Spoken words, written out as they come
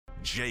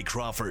Jay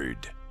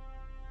Crawford,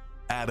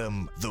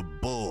 Adam the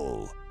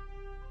Bull,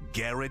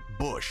 Garrett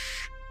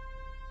Bush,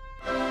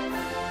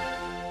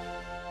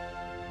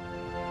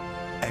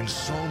 and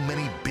so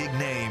many big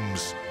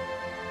names,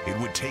 it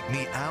would take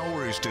me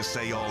hours to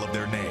say all of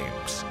their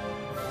names.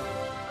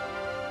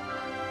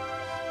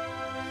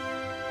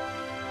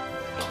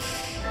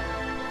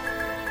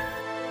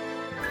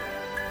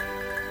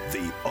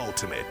 The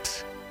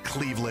ultimate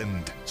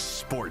Cleveland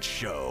sports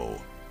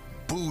show.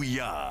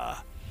 Booyah!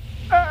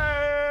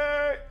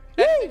 Hey!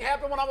 Anything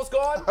happened when I was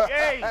gone?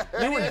 Hey!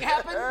 Anything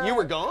happened? You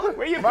were gone?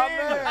 Where you My been?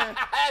 man.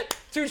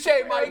 Touche,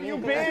 Mike. you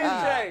been?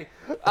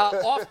 Touche.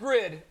 Off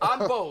grid,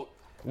 on boat.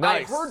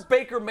 Nice. I heard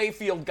Baker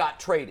Mayfield got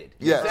traded.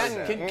 Yes.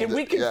 Can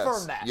we confirm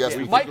Yes. that? Yes,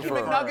 we can Mikey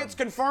confirm. McNuggets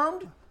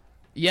confirmed?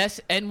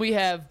 Yes, and we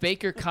have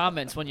Baker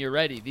comments when you're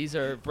ready. These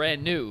are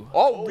brand new.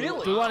 Oh,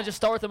 really? Do we want to just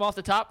start with them off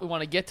the top? We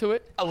want to get to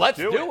it? Let's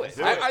Do do it. it.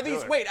 Do it. Are Do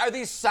these it. wait? Are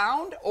these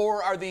sound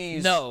or are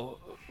these? No.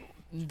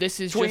 This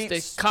is Tweets,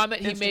 just a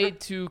comment he Instagram? made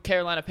to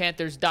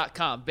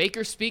CarolinaPanthers.com.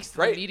 Baker speaks to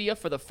Great. the media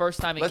for the first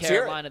time in Let's hear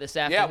Carolina it. this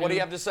afternoon. Yeah, what do you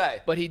have to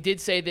say? But he did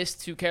say this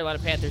to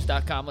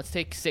CarolinaPanthers.com. Let's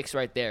take 6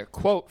 right there.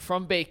 Quote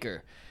from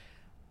Baker.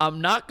 I'm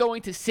not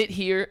going to sit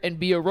here and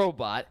be a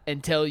robot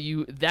and tell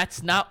you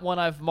that's not one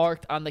I've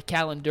marked on the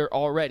calendar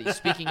already.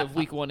 Speaking of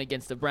week 1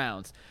 against the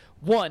Browns.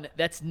 1,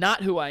 that's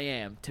not who I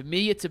am. To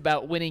me, it's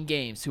about winning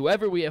games.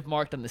 Whoever we have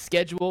marked on the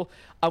schedule,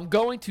 I'm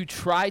going to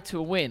try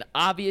to win.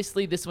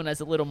 Obviously, this one has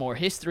a little more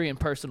history and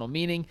personal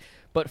meaning,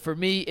 but for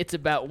me, it's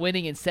about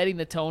winning and setting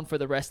the tone for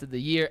the rest of the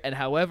year, and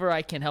however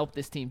I can help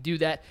this team do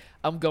that,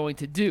 I'm going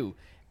to do.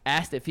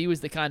 Asked if he was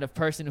the kind of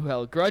person who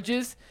held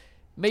grudges,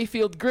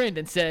 Mayfield grinned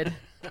and said,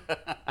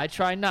 I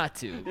try not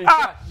to.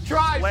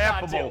 Try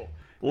Laughable. not to.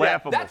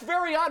 Laughable. That's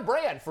very on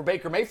brand for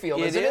Baker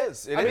Mayfield, It isn't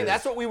is. it? It I mean, is.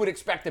 that's what we would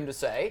expect him to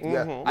say.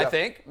 Yeah. I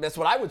think. That's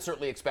what I would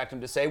certainly expect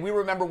him to say. We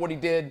remember what he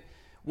did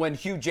when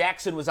Hugh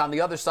Jackson was on the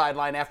other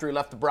sideline after he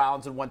left the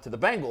Browns and went to the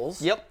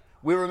Bengals. Yep.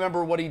 We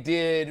remember what he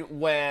did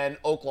when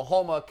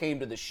Oklahoma came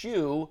to the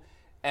shoe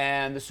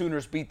and the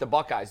Sooners beat the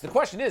Buckeyes. The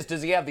question is,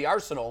 does he have the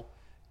arsenal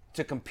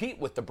to compete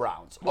with the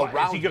Browns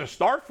around Is he going to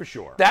start for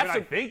sure?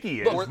 I think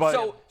he is. Look,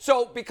 but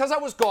so because I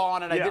was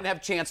gone and I Yeah. didn't have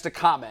a chance to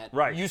comment,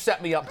 Right. you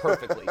set me up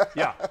perfectly.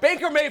 Yeah.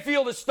 Baker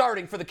Mayfield is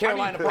starting for the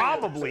Carolina Panthers.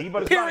 probably,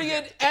 but it's not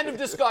Period. End of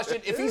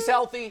discussion. If he's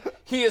healthy,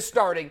 he is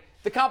starting.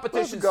 The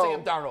competition's Let's go.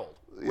 Sam Darnold,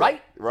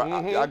 right? Right.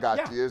 I got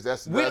Yeah. you.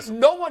 That's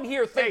No one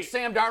here thinks Hey,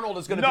 Sam Darnold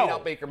is going to beat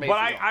out Baker Mayfield.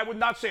 But I would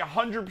not say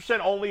 100%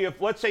 only if,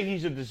 let's say,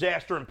 he's a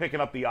disaster in picking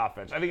up the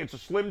offense. I think it's a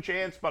slim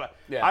chance, but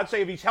Yeah. I'd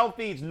say if he's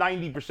healthy, it's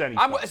 90% he's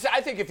fine.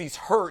 I think if he's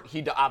hurt,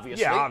 he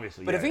obviously. Yeah,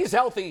 obviously, But yeah. if he's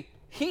healthy,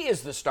 he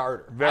is the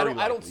starter. Very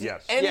I don't likely, see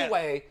yes. any Yeah.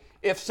 way.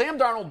 If Sam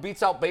Darnold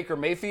beats out Baker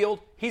Mayfield,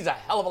 he's a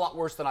hell of a lot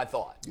worse than I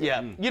thought.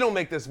 Yeah, you don't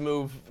make this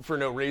move for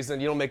no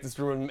reason. You don't make this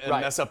room and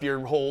Right. mess up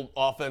your whole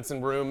offense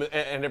and room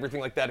and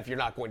everything like that if you're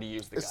not going to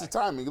use the It's guy. the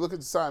timing. You look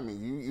at the timing.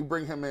 You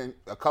bring him in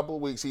a couple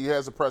of weeks. He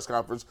has a press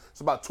conference.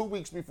 It's about 2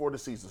 weeks before the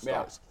season Yeah.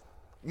 starts.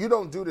 You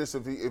don't do this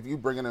if you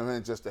bringing him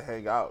in just to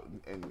hang out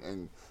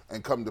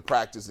and come to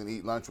practice and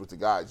eat lunch with the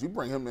guys. You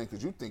bring him in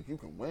because you think you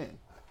can win.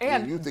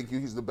 And you think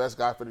he's the best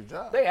guy for the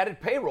job. They added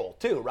payroll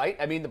too, right?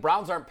 I mean, the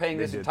Browns aren't paying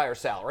his did. entire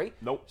salary.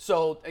 Nope.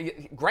 So,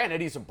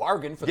 granted, he's a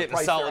bargain for Getting the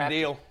price a solid they're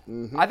deal.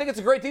 I think it's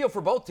a great deal for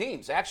both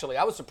teams. Actually,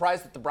 I was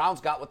surprised that the Browns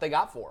got what they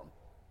got for him.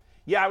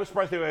 Yeah, I was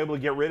surprised they were able to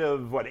get rid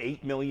of,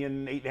 $8.5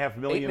 million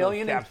 $8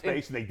 million of cap in-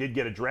 space, and they did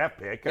get a draft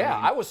pick. Yeah,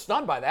 mean, I was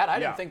stunned by that. I Yeah.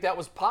 didn't think that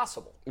was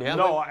possible. Yeah,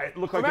 No, it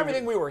looked like From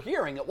everything we were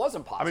hearing, it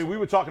wasn't possible. I mean, we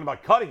were talking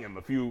about cutting him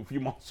a few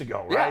months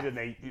ago, right? Yeah.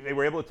 And they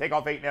were able to take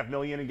off $8.5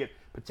 million and get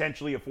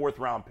potentially a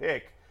 4th-round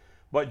pick.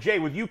 But Jay,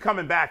 with you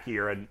coming back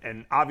here,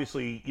 and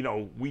obviously,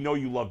 we know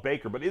you love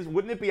Baker, but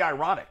wouldn't it be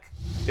ironic?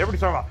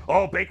 Everybody's talking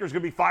about, Baker's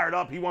going to be fired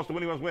up. He wants to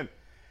win. He wants to win.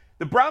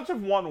 The Browns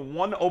have won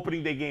one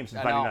opening day game since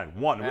I know.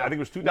 99. One. Yeah. I think it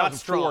was Not 2004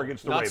 strong.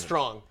 against the Not Ravens.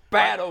 strong.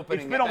 Bad opening.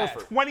 It's been almost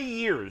effort. 20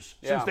 years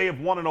since Yeah. they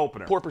have won an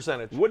opener. Poor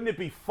percentage. Wouldn't it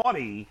be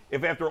funny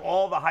if after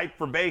all the hype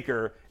for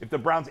Baker, if the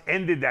Browns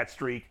ended that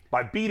streak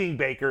by beating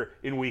Baker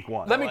in week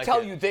 1? Let me like tell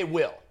it. you, they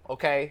will,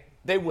 okay?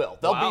 They will.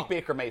 They'll Wow. beat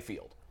Baker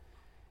Mayfield.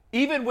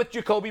 Even with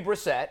Jacoby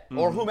Brissett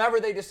or whomever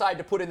they decide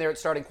to put in there at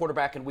starting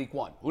quarterback in week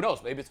 1. Who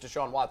knows? Maybe it's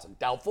Deshaun Watson.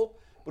 Doubtful.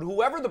 But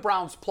whoever the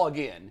Browns plug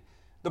in,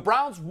 the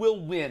Browns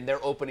will win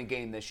their opening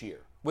game this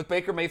year. With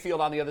Baker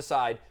Mayfield on the other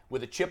side,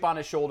 with a chip on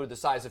his shoulder the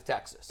size of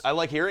Texas. I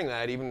like hearing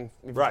that, even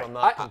if Right. I'm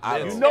not I-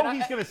 convinced. You know And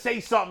he's going to say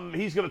something.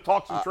 He's going to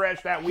talk some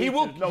trash that week. He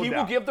will. There's no He will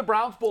doubt. give the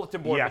Browns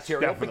bulletin board Yes,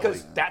 material definitely.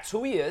 because that's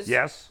who he is.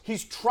 Yes.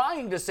 He's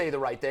trying to say the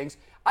right things.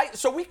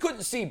 So we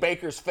couldn't see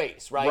Baker's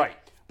face, right? Right.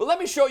 But let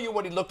me show you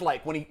what he looked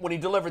like when he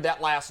delivered that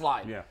last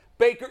line. Yeah.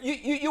 Baker,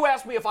 you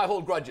asked me if I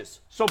hold grudges.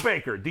 So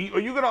Baker, are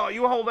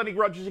you hold any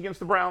grudges against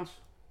the Browns?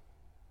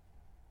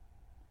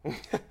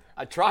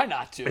 I try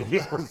not to.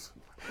 Yes.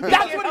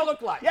 That's what he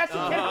looked like. Yes, he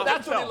can't help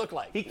That's what he himself. looked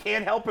like. He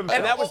can't help himself.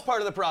 And that was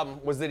part of the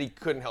problem, was that he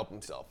couldn't help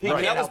himself. He And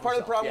can't that was help part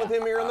of the problem himself,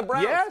 with him here in the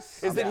Browns.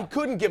 Yes. Is that he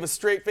couldn't give a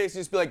straight face and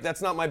just be like,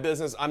 that's not my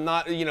business. I'm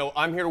not,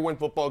 I'm here to win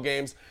football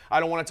games. I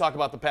don't want to talk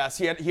about the past.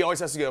 He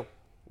always has to go,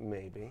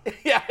 Maybe.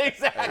 Yeah,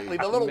 exactly.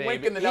 The little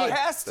wink in the He nose.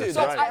 has to.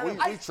 So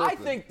That's I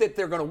think that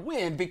they're going to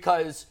win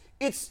because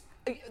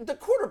the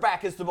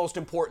quarterback is the most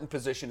important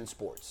position in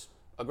sports.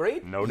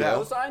 Agreed? No doubt.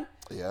 No sign?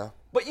 Yeah.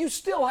 But you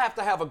still have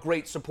to have a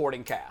great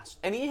supporting cast.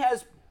 And he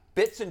has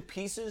bits and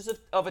pieces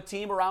of a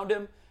team around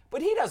him,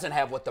 but he doesn't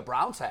have what the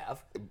Browns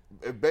have.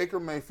 If Baker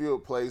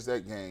Mayfield plays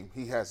that game,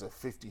 he has a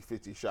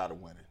 50-50 shot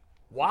of winning.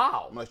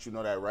 Wow. I'm going to let you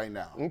know that right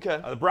now. Okay.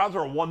 The Browns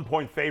are a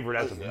 1-point favorite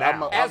as of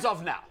now. As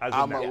of now.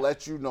 I'm going to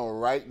let you know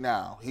right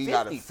now. He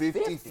got a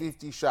 50-50.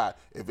 50-50 shot.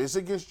 If it's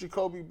against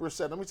Jacoby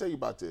Brissett, let me tell you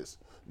about this.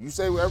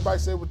 Everybody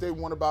say what they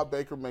want about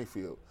Baker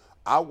Mayfield.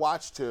 I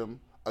watched him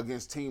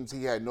against teams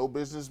he had no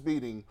business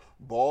beating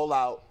ball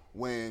out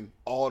when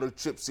all the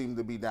chips seemed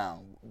to be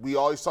down. We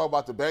always talk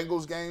about the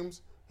Bengals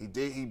games. He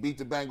beat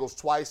the Bengals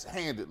twice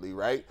handedly,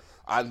 right?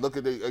 I look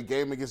at a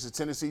game against the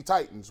Tennessee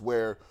Titans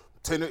where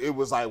it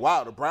was like,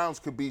 wow, the Browns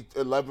could get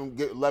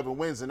 11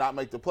 wins and not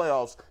make the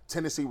playoffs.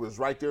 Tennessee was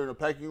right there in the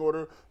pecking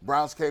order.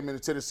 Browns came into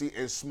Tennessee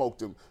and smoked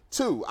them.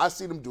 2, I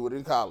seen them do it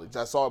in college.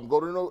 I saw him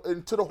go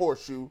into the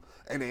horseshoe,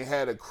 and they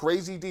had a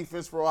crazy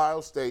defense for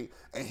Ohio State,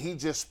 and he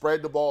just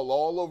spread the ball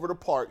all over the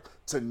park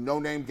to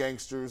no-name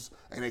gangsters,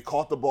 and they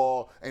caught the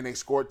ball, and they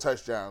scored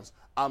touchdowns.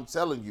 I'm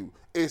telling you,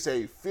 it's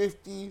a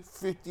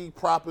 50-50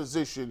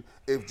 proposition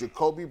if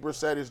Jacoby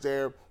Brissett is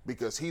there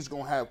because he's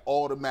going to have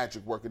all the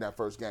magic work in that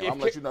first game. I'm going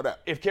to let you know that.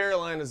 If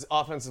Carolina's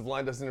offensive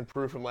line doesn't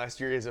improve from last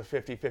year, he has a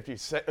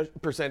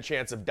 50%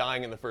 chance of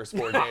dying in the first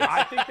 4 games.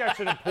 I think that's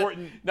an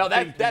important No,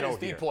 thing that to is note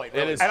the here. point.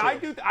 It is And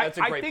true. I That's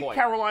a great think point.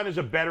 Carolina's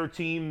a better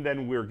team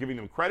than we're giving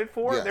them credit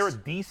for. Yes. They're a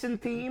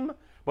decent team,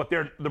 but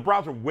the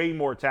Browns are way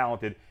more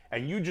talented.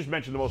 And you just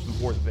mentioned the most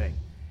important thing.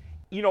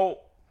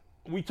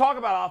 We talk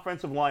about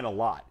offensive line a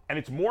lot, and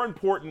it's more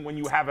important when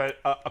you have a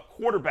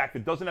quarterback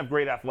that doesn't have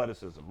great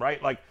athleticism,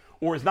 right?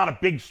 Or is not a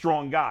big,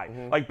 strong guy.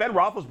 Like Ben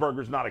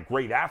Roethlisberger's not a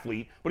great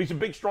athlete, but he's a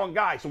big, strong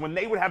guy. So when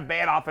they would have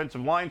bad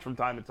offensive lines from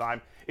time to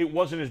time, it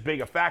wasn't as big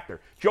a factor.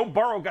 Joe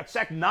Burrow got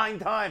sacked 9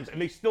 times, and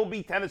they still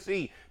beat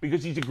Tennessee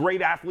because he's a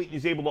great athlete and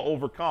he's able to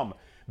overcome.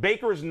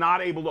 Baker is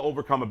not able to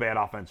overcome a bad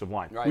offensive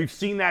line. Right. We've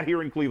seen that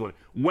here in Cleveland.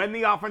 When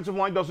the offensive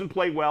line doesn't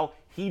play well,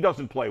 he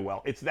doesn't play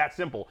well. It's that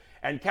simple.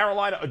 And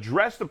Carolina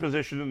addressed the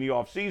position in the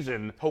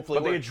offseason, Hopefully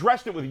but they works.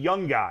 addressed it with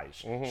young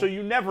guys. So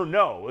you never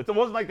know. It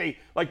wasn't like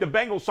the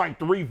Bengals signed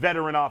 3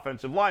 veteran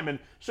offensive linemen,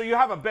 so you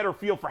have a better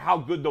feel for how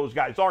good those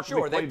guys are.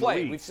 Sure, they played in the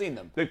played. league. We've seen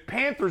them. The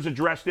Panthers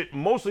addressed it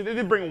mostly. They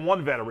did bring in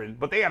 1 veteran,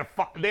 but they had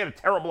a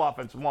terrible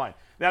offensive line.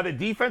 Now, the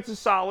defense is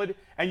solid,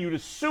 and you'd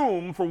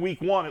assume for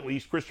week 1 at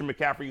least, Christian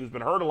McCaffrey, who's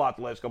been hurt a lot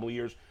the last couple of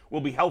years, will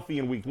be healthy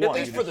in week 1. At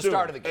least for the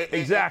start of the game.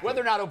 Exactly.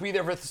 Whether or not he'll be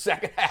there for the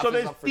second half So is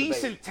there's up for debate.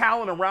 decent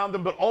talent around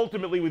them, but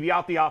ultimately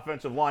without the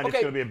offensive line, it's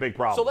going to be a big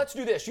problem. So let's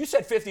do this. You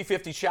said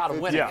 50-50 shot of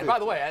winning. Yeah. And by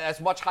the way, that's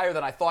much higher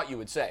than I thought you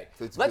would say.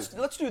 50-50.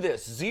 Let's do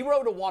this.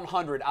 0 to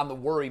 100 on the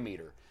worry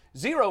meter.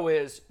 0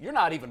 is you're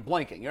not even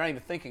blinking. You're not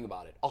even thinking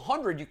about it.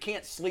 100, you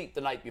can't sleep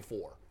the night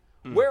before.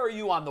 Where are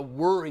you on the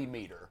worry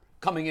meter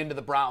coming into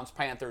the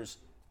Browns-Panthers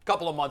a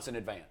couple of months in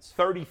advance?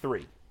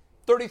 33.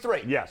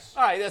 33. Yes.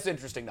 All right, that's an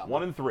interesting number.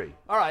 1 and 3.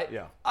 All right.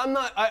 Yeah. I'm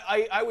not.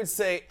 I would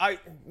say I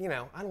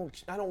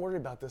don't worry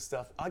about this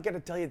stuff. I got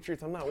to tell you the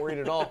truth. I'm not worried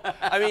at all.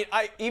 I mean,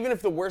 even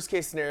if the worst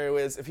case scenario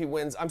is if he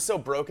wins, I'm so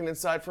broken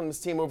inside from this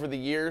team over the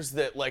years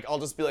that I'll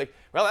just be like,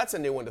 well, that's a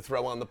new one to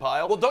throw on the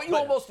pile. Well, don't you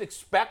But almost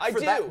expect I for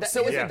do. that?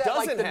 So if isn't it that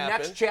like doesn't the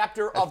happen- next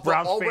chapter of the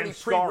Browns already fans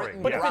scarring.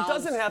 pre-written But if it Browns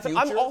doesn't happen,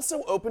 I'm future?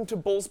 also open to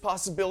Bull's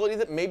possibility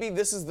that maybe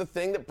this is the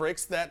thing that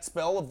breaks that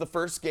spell of the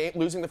first game,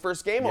 losing the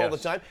first game all the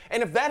Yes. time.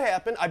 And if that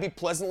happened, I'd be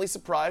pleasantly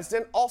surprised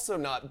and also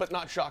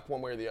not shocked one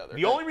way or the other.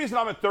 The only reason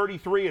I'm at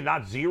 33 and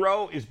not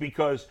 0 is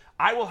because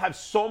I will have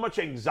so much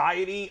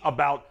anxiety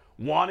about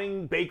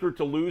wanting Baker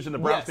to lose and the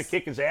Browns Yes. to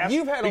kick his ass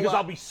You've had a because lot-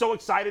 I'll be so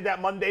excited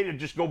that Monday to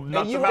just go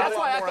nuts you about That's it.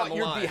 why I more on thought the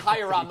you'd line. be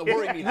higher on the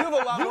worry meter. You have a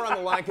lot more on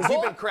the line because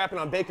you've been crapping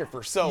on Baker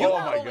for so You long.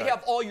 not my only God.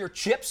 have all your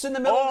chips in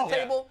the middle of the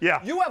table, Yeah.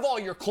 you have all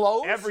your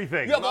clothes,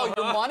 Everything. You have all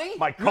your money,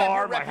 My you have car,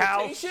 your my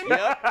house. reputation,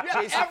 Yep.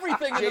 you have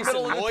everything in the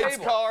middle of the Lloyd's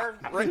table. car.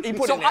 Right? He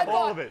put So in I there.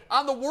 all thought of it.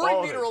 on the worry All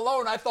of meter it.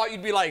 alone, I thought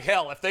you'd be like,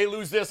 hell, if they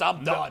lose this,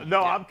 I'm done.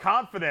 No, Yeah. I'm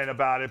confident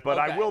about it, but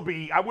Okay. I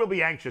will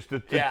be anxious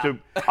to Yeah.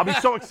 I'll be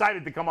so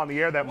excited to come on the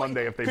air that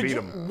Monday if they Could beat you- them.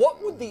 What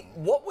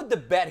would the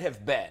bet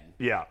have been?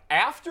 Yeah.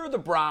 After the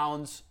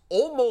Browns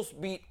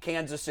almost beat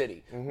Kansas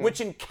City, which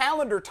in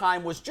calendar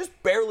time was just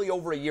barely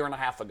over a year and a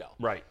half ago.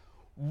 Right.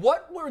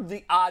 What would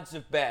the odds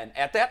have been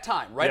at that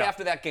time, right Yeah.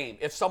 after that game,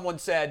 if someone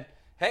said,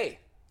 hey,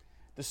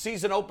 the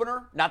season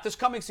opener, not this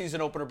coming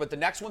season opener, but the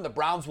next one, the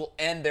Browns will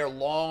end their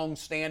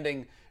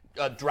long-standing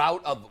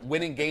drought of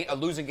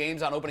losing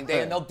games on opening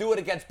day, and they'll do it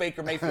against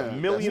Baker Mayfield.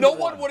 Million no to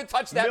one one. would have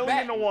touched that Million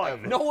bet. to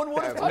one. No one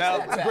would have touched No,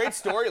 that it's a bet. great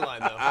storyline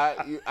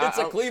though. It's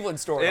a Cleveland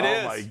story. It Oh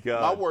is. my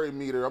God. My worry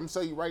meter, I'm going to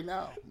tell you right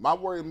now, my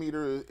worry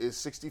meter is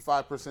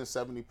 65%,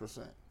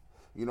 70%.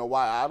 You know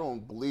why? I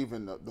don't believe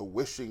in the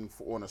wishing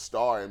on a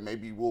star and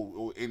maybe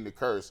we'll end the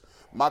curse.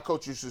 My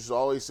coach used to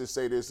always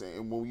say this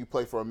and when you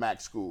play for a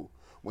MAC school.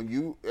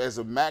 As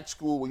a MAC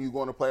school, when you're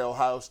going to play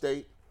Ohio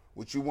State,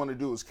 what you want to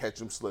do is catch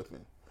them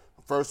slipping.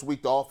 First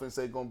week, the offense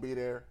ain't going to be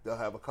there. They'll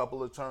have a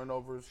couple of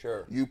turnovers.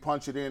 Sure. You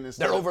punch it in.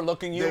 They're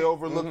overlooking you. They're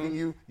overlooking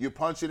you. You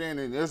punch it in,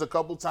 and there's a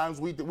couple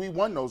times we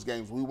won those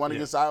games. We won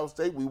against Iowa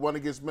State. We won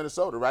against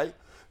Minnesota, right?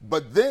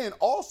 But then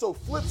also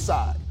flip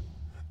side,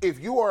 if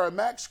you are a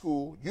MAC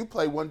school, you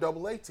play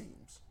 1AA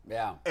teams.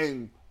 Yeah.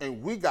 And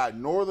we got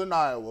Northern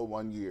Iowa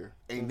one year,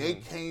 and they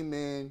came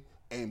in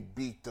and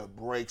beat the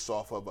brakes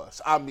off of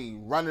us. I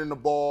mean, running the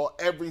ball,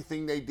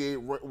 everything they did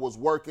was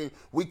working.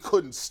 We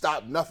couldn't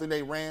stop nothing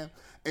they ran.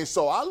 And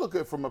so I look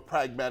at it from a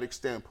pragmatic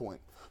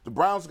standpoint. The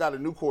Browns got a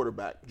new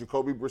quarterback,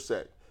 Jacoby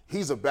Brissett.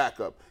 He's a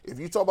backup. If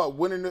you talk about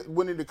winning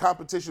the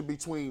competition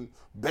between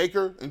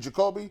Baker and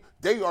Jacoby,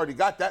 they already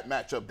got that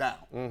matchup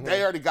down.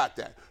 They already got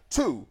that.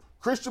 2,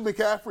 Christian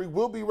McCaffrey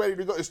will be ready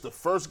to go. It's the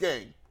first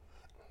game.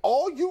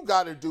 All you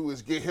got to do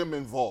is get him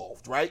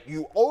involved, right?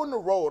 You on the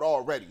road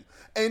already.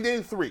 And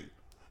then 3,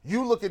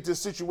 you look at this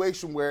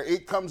situation where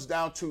it comes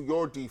down to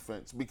your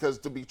defense, because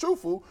to be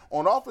truthful,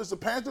 on offense, the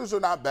Panthers are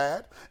not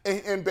bad,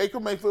 and Baker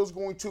Mayfield's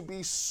going to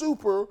be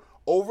super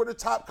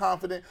over-the-top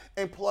confident,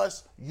 and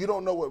plus, you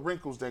don't know what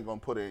wrinkles they're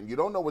going to put in. You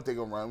don't know what they're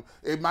going to run.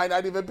 It might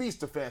not even be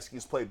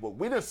Stefanski's playbook.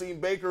 We done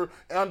seen Baker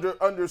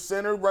under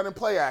center running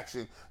play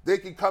action. They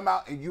can come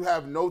out, and you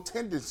have no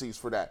tendencies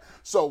for that.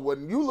 So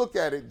when you look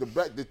at it,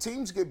 the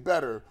teams get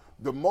better.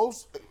 The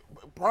most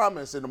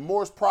promise and the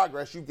most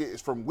progress you get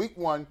is from week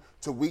 1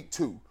 to week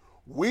 2.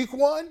 Week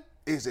 1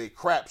 is a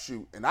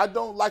crapshoot, and I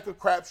don't like a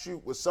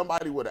crapshoot with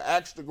somebody with an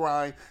axe to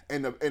grind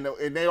and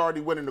they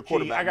already winning the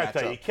quarterback. I gotta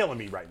tell you, you're killing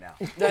me right now.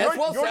 That's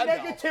well your said,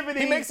 though. negativity.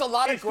 He makes a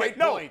lot of great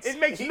points. It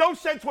makes no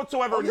sense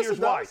whatsoever. And yes, here's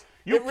it does.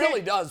 why. It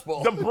really does,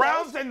 Bull. The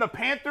Browns and the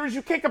Panthers,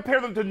 you can't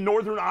compare them to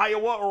Northern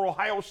Iowa or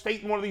Ohio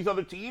State and one of these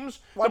other teams.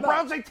 Why the not?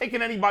 Browns ain't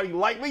taking anybody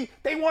lightly.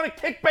 They want to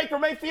kick Baker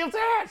Mayfield's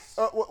ass.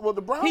 Well,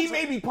 the Browns. He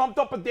may be pumped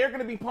up, but they're going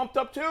to be pumped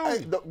up too.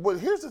 Hey, but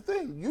here's the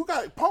thing: you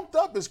got pumped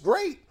up is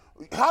great.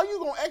 How you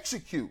gonna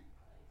execute?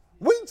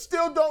 We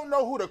still don't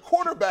know who the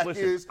quarterback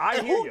Listen, is I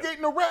and hear who you.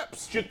 getting the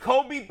reps.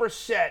 Jacoby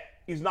Brissett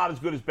is not as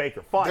good as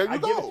Baker. Fine, There you I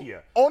go. give it to you.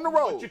 On the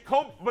road.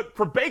 But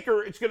for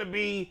Baker, it's going to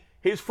be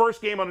his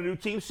first game on a new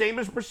team, same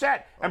as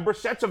Brissett. And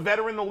Brissett's a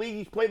veteran in the league.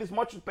 He's played as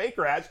much as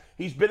Baker has.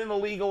 He's been in the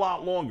league a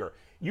lot longer.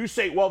 You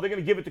say, well, they're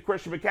going to give it to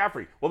Christian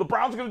McCaffrey. Well, the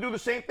Browns are going to do the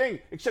same thing,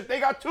 except they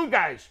got 2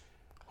 guys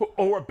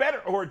who are better,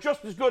 or are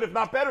just as good, if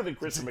not better, than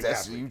Christian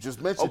McCaffrey. You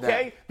just mentioned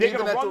okay? that. They're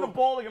going to run the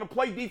ball, they're going to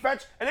play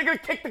defense, and they're going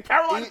to kick the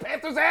Carolina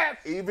Panthers' ass.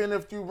 Even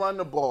if you run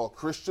the ball,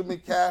 Christian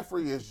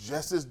McCaffrey is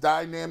just as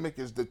dynamic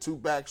as the 2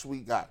 backs we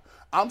got.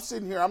 I'm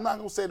sitting here, I'm not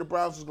going to say the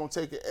Browns is going to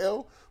take an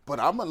L, but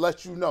I'm going to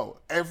let you know,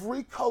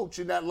 every coach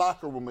in that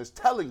locker room is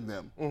telling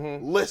them,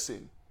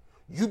 listen,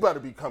 you better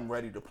become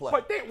ready to play.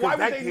 But why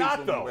would they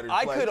not, though?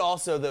 I could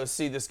also, though,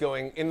 see this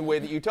going in the way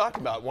that you talked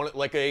about,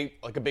 like a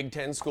Big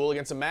Ten school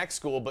against a MAC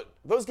school, but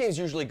those games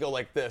usually go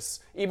like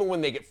this, even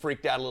when they get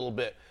freaked out a little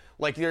bit.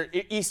 Like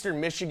Eastern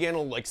Michigan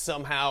will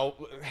somehow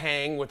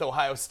hang with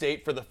Ohio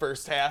State for the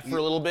first half for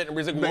a little bit, and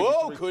everybody's like,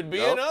 whoa, could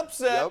be an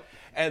upset. Yep.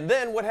 And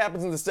then what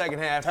happens in the second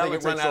half? Talent they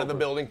get run takes out of the over.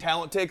 building.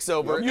 Talent takes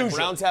over. Yep. And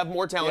Browns have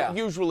more talent,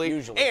 Yeah. usually.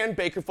 Usually. And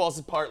Baker falls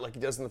apart like he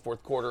does in the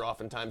fourth quarter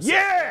oftentimes.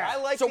 Yeah! So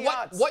I like So the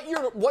odds.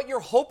 what you're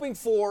hoping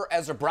for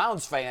as a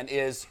Browns fan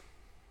is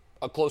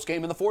a close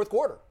game in the fourth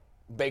quarter.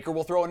 Baker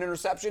will throw an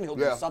interception. He'll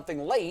do Yeah. something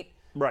late.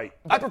 Right.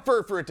 I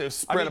prefer for it to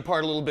spread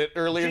apart a little bit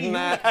earlier than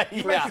that.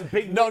 You mentioned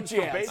big no wins for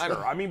chance.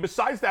 Baker. I mean,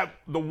 besides that,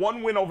 the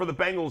one win over the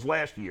Bengals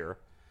last year,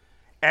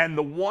 and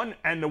the win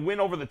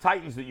over the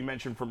Titans that you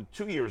mentioned from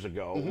 2 years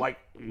ago, like,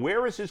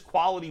 where is his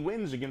quality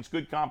wins against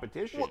good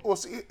competition? Well,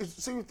 see,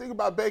 the thing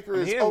about Baker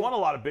is He didn't won a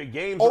lot of big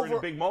games or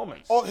in big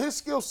moments. His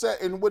skill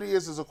set and what he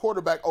is as a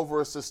quarterback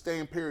over a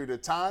sustained period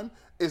of time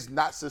is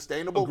not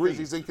sustainable because Agreed.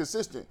 he's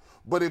inconsistent.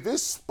 But if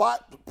it's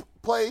spot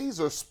plays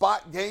or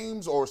spot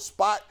games or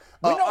spot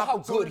We know how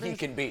good he opportunities,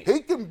 can be. He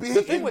can be.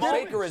 The thing with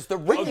involved. Baker is the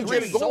He can range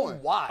get is it so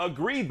going. wide.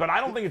 Agreed, but I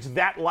don't think it's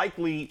that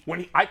likely.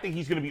 I think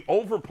he's going to be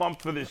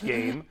overpumped for this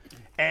game,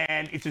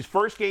 and it's his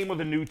first game with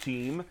a new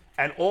team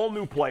and all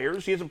new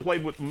players. He hasn't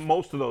played with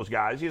most of those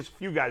guys. He has a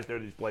few guys there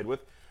that he's played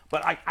with,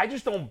 but I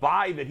just don't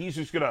buy that he's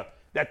just going to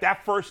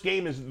that first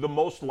game is the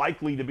most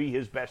likely to be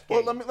his best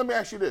game. Well, let me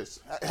ask you this: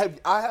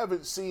 I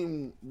haven't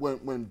seen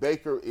when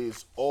Baker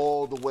is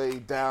all the way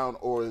down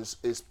or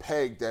is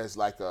pegged as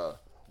like a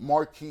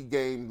marquee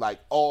game, like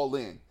all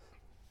in.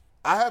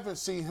 I haven't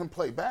seen him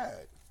play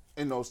bad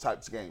in those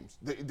types of games.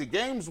 The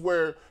games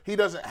where he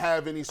doesn't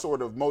have any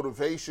sort of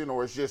motivation,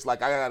 or it's just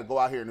like, I got to go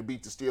out here and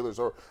beat the Steelers,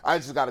 or I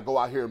just got to go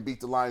out here and beat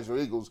the Lions or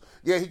Eagles.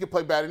 Yeah, he can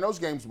play bad in those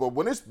games, but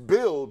when it's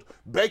build,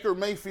 Baker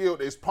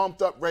Mayfield is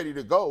pumped up, ready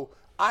to go.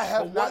 I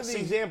have what not are the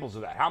seen examples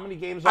of that? How many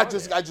games I are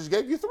just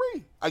there? gave you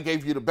 3. I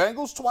gave you the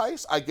Bengals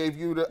twice. I gave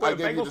you the Well,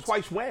 the Bengals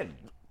twice when?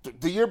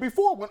 The year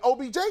before when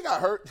OBJ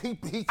got hurt, he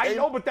came, I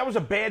know, but that was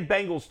a bad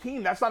Bengals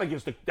team. That's not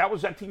against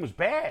that team was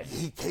bad.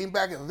 he came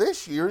back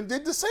this year and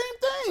did the same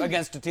thing.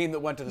 Against a team that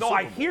went to the No, Super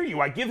I Bowl. hear you.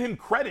 I give him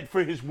credit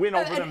for his win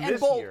over them this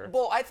Bull, year.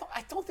 Bull, I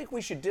don't think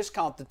we should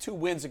discount the 2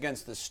 wins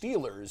against the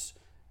Steelers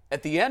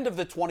at the end of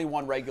the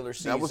 21 regular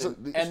season,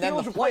 the and then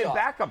the Steelers were playing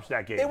playoffs. backups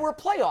that game. They were a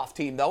playoff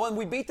team, though, and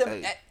we beat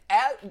them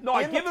No,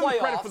 I in give the them playoffs.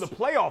 credit for the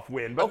playoff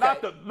win, but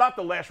not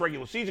the last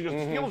regular season because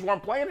the Steelers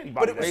weren't playing anybody.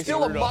 But it was that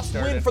still a season.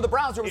 must-win for the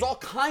Browns. There was all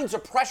kinds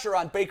of pressure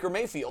on Baker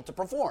Mayfield to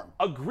perform.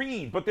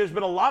 Agreed, but there's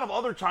been a lot of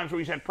other times where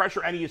he's had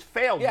pressure and he has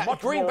failed Yeah,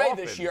 much Green more Bay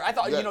often. this year. I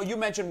thought, you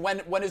mentioned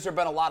when has there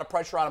been a lot of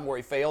pressure on him where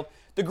he failed?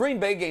 The Green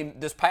Bay game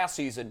this past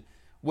season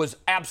was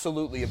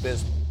absolutely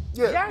abysmal.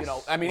 Yeah. You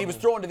know, I mean, he was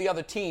throwing to the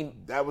other team.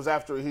 That was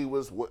after he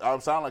was. I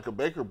sound like a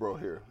Baker bro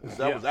here.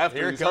 That was after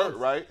Here he's it comes. hurt,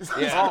 right?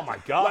 Yeah. Oh my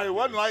God! It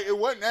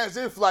wasn't as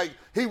if like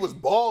he was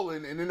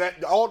balling and then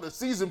all the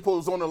season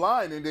was on the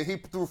line and then he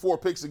threw 4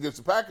 picks against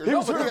the Packers.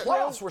 No, but the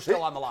playoffs were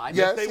still on the line.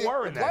 Yes, They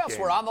were in The that playoffs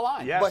game. were on the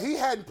line. Yes. But he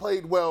hadn't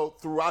played well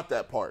throughout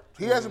that part.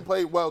 He hasn't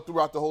played well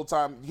throughout the whole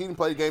time. He didn't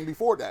play the game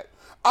before that.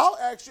 I'll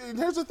actually, and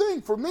here's the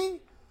thing for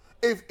me,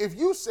 if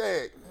you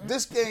said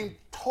this game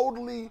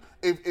totally,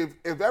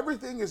 if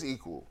everything is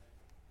equal,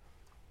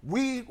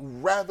 we'd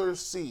rather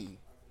see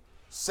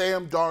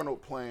Sam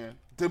Darnold playing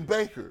than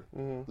Baker.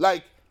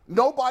 Like,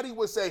 nobody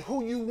would say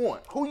who you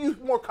want, who you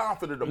more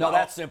confident about. No,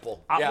 that's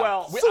simple. Yeah.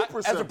 well, super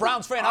as a simple.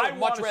 Browns fan, I would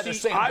much rather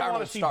Sam I Darnold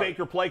want to see start.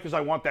 Baker play because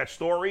I want that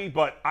story,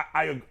 but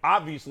I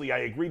obviously I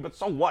agree. But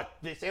so what?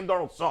 Sam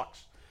Darnold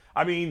sucks.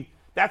 I mean,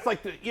 that's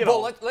like the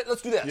Well,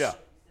 let's do this. Yeah.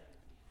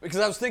 Because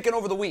I was thinking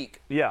over the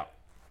week yeah.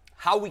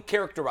 how we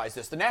characterize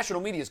this. The national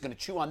media is going to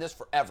chew on this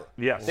forever.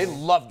 Yes. They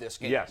love this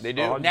game. Yes, They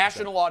do. 100%.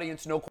 National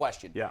audience, no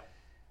question. Yeah.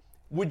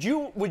 Would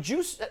you,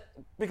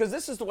 because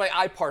this is the way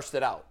I parsed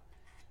it out.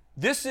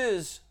 This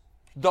is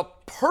the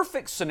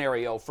perfect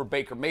scenario for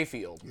Baker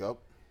Mayfield. Yep.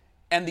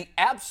 And the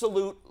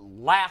absolute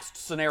last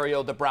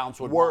scenario the Browns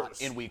would Worse.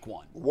 want in week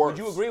 1. Worse. Would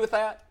you agree with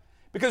that?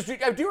 Because do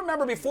you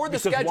remember before the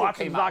Because schedule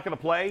Watson's came not out? gonna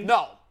play?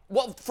 No.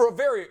 Well, for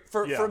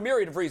a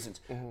myriad of reasons.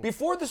 Mm-hmm.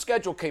 Before the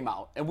schedule came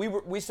out, and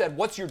we said,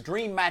 "What's your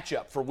dream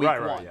matchup for week Right,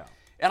 1?" yeah.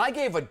 And I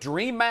gave a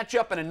dream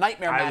matchup and a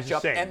nightmare I was the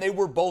matchup, same. and they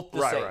were both the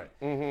Right,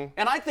 same. right.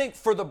 And I think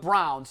for the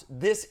Browns,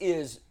 this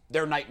is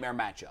their nightmare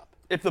matchup.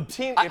 If the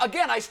team,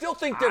 Again, I still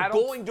think they're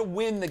going to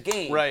win the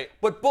game. Right.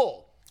 But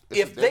Bull, It's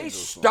if a they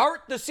dangerous one.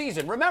 start the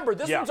season, remember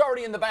this Yeah. one's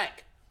already in the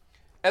bank.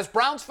 As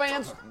Browns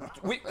fans,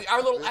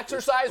 our little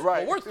exercise,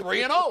 Right. well, we're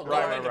 3-0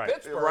 going into right.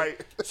 Pittsburgh.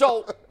 Right.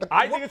 So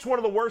I think it's one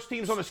of the worst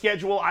teams on the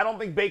schedule. I don't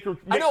think Baker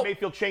I know.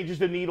 Mayfield changes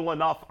the needle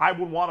enough. I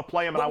would want to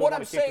play him, and I But would what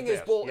want I'm to kick saying his is,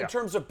 ass. Bull, Yeah. in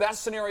terms of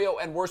best scenario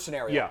and worst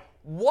scenario, Yeah.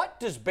 what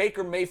does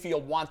Baker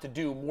Mayfield want to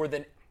do more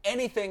than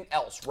anything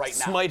else right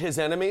now? smite his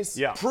enemies.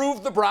 Yeah.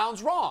 Prove the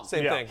Browns wrong.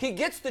 Same Yeah. thing. He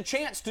gets the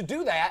chance to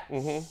do that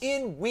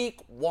in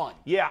week 1.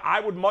 Yeah, I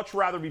would much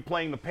rather be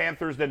playing the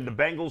Panthers than the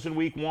Bengals in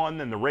week 1,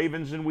 than the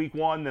Ravens in week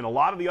 1, than a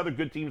lot of the other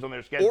good teams on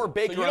their schedule. Or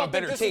Baker So you on a don't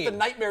think better this team. is the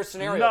nightmare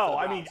scenario? for No, the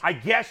I Browns? mean, I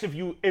guess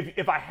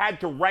if I had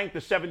to rank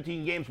the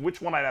 17 games,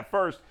 which one I'd have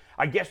first,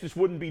 I guess this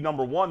wouldn't be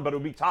number 1, but it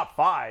would be top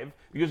 5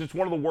 because it's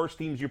one of the worst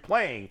teams you're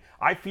playing.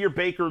 I fear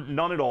Baker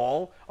none at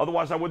all.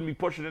 Otherwise, I wouldn't be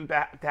pushing him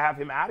to have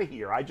him out of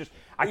here. I you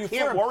can't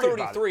fear him worry about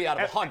it. 33 out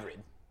of And-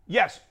 100.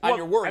 Yes, And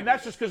you're worried and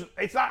that's just because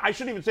it's not. I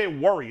shouldn't even say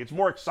worry. It's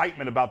more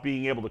excitement about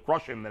being able to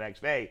crush him the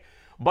next day.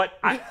 But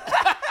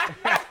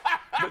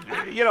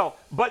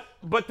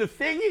but the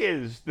thing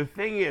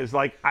is,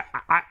 like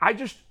I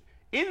just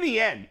in the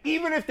end,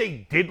 even if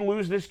they did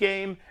lose this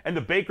game and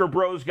the Baker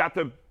Bros got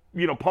to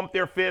pump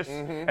their fists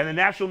and the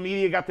national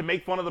media got to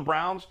make fun of the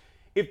Browns.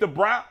 If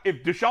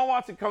Deshaun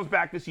Watson comes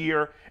back this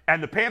year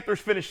and the Panthers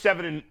finish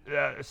 7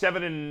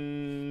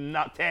 and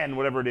not 10,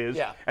 whatever it is,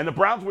 Yeah. and the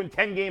Browns win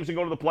 10 games and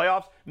go to the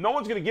playoffs, no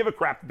one's going to give a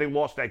crap that they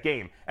lost that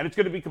game, and it's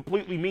going to be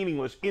completely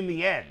meaningless in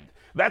the end.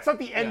 That's not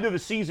the end of the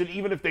season,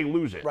 even if they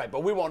lose it. Right,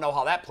 but we won't know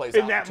how that plays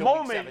out In that until week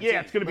moment, 17.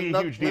 yeah, it's going to be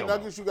a huge deal.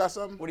 Nuggets, you got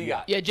something? What do you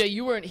got? Yeah, Jay,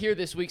 you weren't here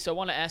this week, so I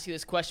want to ask you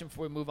this question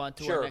before we move on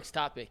to Sure. our next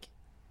topic.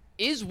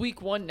 Is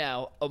week 1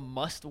 now a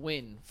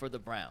must-win for the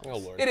Browns? Oh,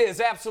 Lord. It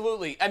is,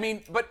 absolutely. I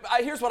mean, but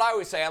here's what I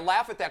always say. I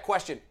laugh at that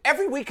question.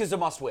 Every week is a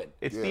must-win.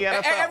 It's the Yeah.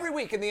 NFL. Every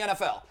week in the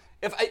NFL.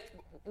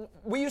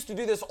 We used to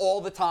do this all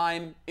the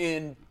time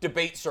in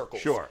debate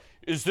circles. Sure.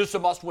 Is this a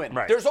must-win?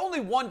 Right. There's only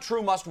one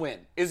true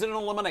must-win. Is it an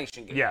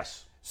elimination game?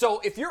 Yes.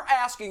 So if you're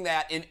asking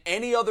that in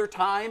any other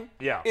time,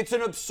 Yeah. it's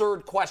an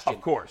absurd question.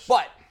 Of course.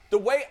 But the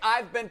way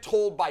I've been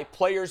told by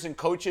players and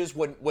coaches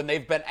when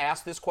they've been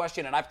asked this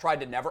question, and I've tried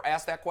to never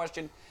ask that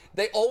question,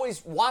 they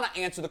always want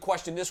to answer the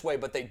question this way,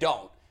 but they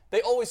don't.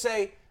 They always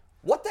say,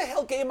 what the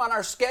hell game on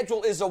our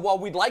schedule is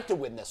we'd like to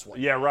win this one?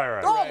 Yeah,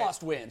 right. They're all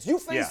must-wins. You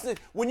face Yeah.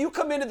 when you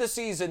come into the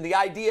season, the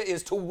idea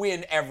is to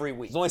win every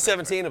week. There's only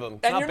 17 of them.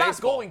 It's And not you're not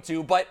baseball. going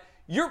to, but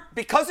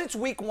because it's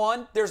week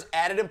 1, there's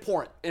added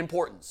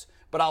importance.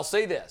 But I'll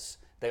say this,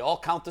 they all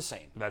count the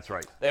same. That's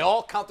right. They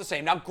all count the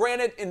same. Now,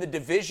 granted, in the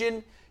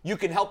division, you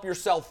can help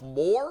yourself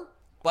more,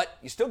 but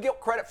you still get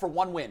credit for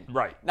one win.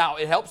 Right. Now,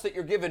 it helps that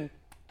you're giving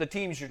the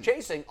teams you're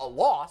chasing a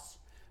loss,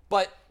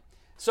 but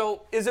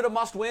so is it a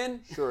must-win?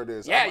 Sure it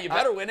is. Yeah, you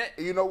better win it.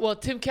 You know, Well,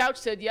 Tim Couch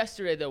said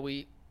yesterday, though,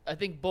 I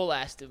think Bull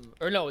asked him,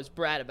 or no, it was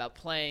Brad, about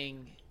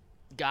playing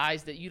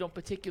guys that you don't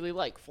particularly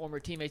like, former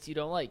teammates you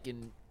don't like.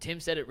 And Tim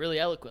said it really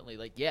eloquently,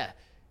 like, yeah,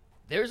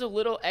 there's a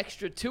little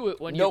extra to it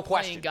when No you're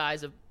playing question.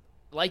 guys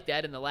like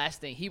that. And the last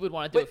thing he would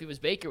want to do if he was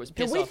Baker was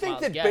piss Do we off think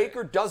Myles that Garrett.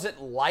 Baker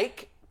doesn't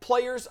like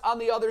players on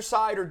the other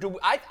side, or do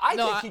I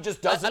think he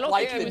just doesn't I don't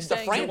like think he the was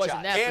saying franchise? it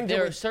wasn't that, And but do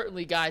there we- are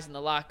certainly guys in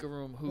the locker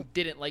room who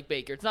didn't like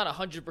Baker. It's not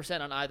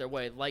 100% on either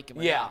way, like him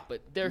or Yeah. not, but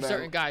there are Man,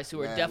 certain guys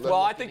who are man, definitely.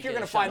 Well, I looking think to you're get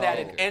going a to find shot that at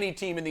in Baker. any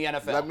team in the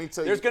NFL. Let me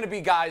tell you- There's going to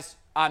be guys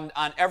on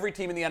every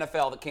team in the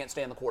NFL that can't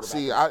stand the quarterback.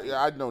 See,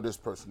 I know this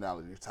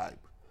personality type.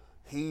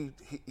 He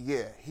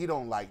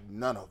don't like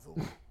none of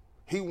them.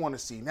 He want to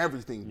see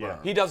everything burn.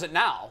 He does it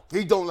now.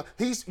 He don't.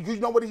 You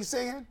know what he's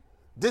saying?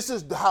 This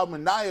is how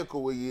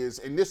maniacal he is,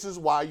 and this is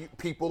why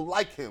people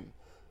like him.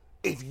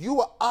 If you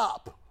are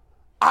op,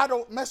 I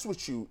don't mess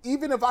with you.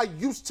 Even if I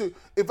used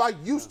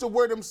to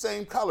wear them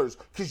same colors,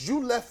 because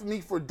you left me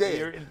for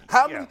dead.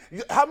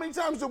 How many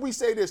times did we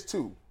say this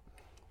too?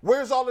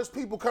 Where's all these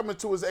people coming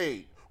to his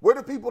aid? Where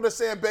the people that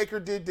saying Baker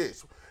did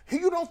this?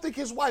 You don't think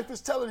his wife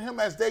is telling him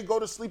as they go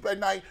to sleep at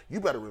night,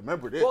 you better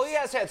remember this. Well, he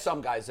has had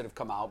some guys that have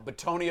come out.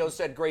 Batonio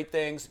said great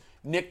things.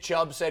 Nick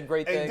Chubb said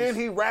great things. And then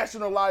he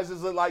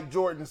rationalizes it like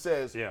Jordan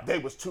says, they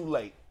was too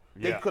late.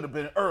 They Yeah. could have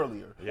been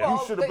earlier. Well,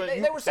 You should have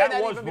been. they were saying That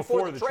that was even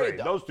before the the trade.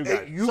 though. Those two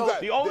guys.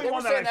 The only they one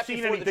were that saying I've that seen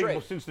before the anything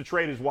trade. since the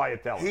trade is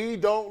Wyatt Teller. He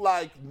don't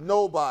like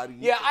nobody.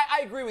 Yeah,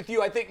 I agree with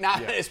you. I think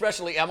not,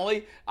 especially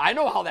Emily. I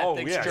know how that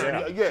thing's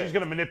journey. Yeah. She's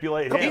going to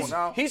manipulate Come him. on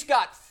now. He's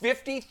got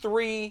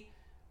 53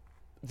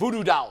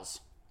 voodoo dolls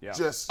Yeah.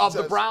 of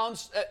the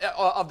Browns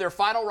of their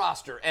final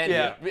roster, and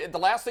Yeah. the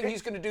last thing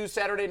he's going to do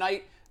Saturday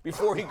night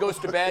before he goes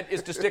to bed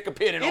is to stick a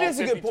pin in all It is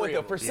a good 53 point, though.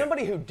 of For them.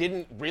 somebody who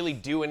didn't really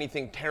do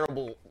anything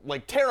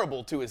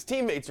terrible to his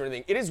teammates or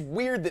anything, it is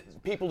weird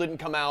that people didn't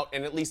come out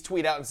and at least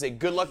tweet out and say,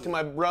 "Good luck to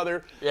my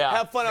brother. Yeah.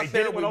 Have fun They out did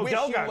there. it when We wish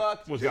Odell you got-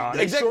 luck." was gone.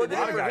 Exactly. They They sure did did.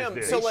 for A lot of him.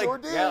 guys So did. They like,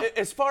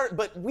 sure did.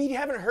 but we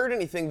haven't heard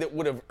anything that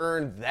would have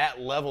earned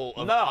that level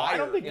of No, ire I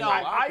don't think. in the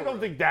I locker don't room.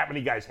 think that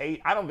many guys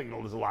hate. I don't think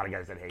there's a lot of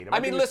guys that hate him. I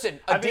mean, listen,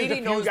 I think there's a Aditi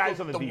few knows guys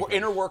the on the defense.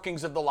 inner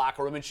workings of the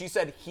locker room, and she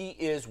said he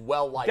is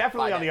well liked.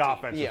 Definitely by on the that team.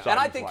 offensive Yeah. side. And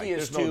I he's think liked. he is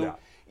There's no too. doubt.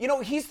 You know,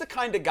 he's the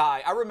kind of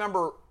guy. I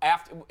remember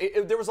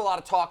there was a lot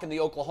of talk in the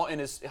Oklahoma in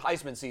his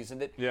Heisman season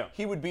that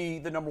he would be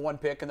the number one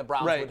pick and the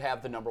Browns Right. would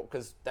have the number,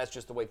 because that's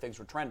just the way things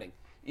were trending,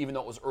 even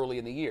though it was early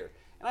in the year.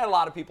 And I had a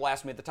lot of people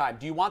ask me at the time,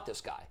 "Do you want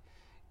this guy?"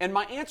 And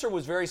my answer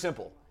was very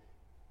simple.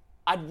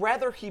 I'd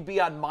rather he be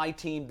on my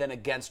team than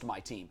against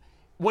my team.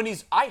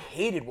 I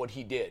hated what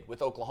he did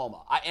with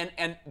Oklahoma.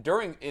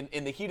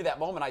 In the heat of that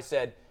moment, I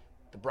said,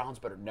 the Browns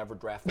better never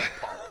draft that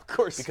punk. Of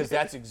course. Because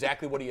that's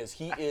exactly what he is.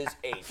 He is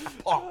a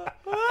punk.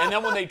 And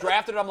then when they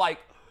drafted him, I'm like,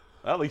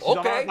 Well, at least he's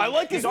Okay. on I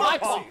like his He's on moxie.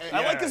 punk.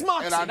 I like his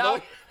moxie. And I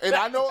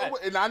know,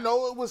 and I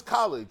know it was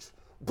college.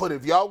 But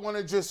if y'all want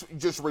to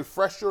just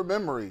refresh your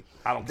memory,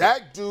 I don't care.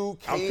 that dude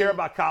I don't came. care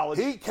about college.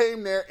 He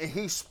came there and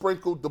he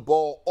sprinkled the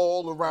ball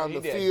all around He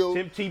the did. field.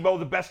 Tim Tebow,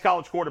 the best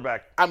college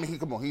quarterback. I mean,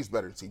 he's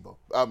better than Tebow.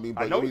 I mean,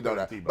 but know we he's know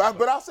better that. than Tebow, But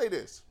but- I'll say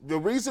this: the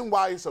reason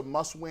why it's a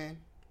must-win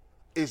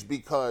is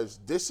because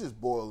this is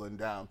boiling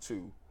down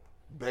to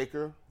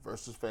Baker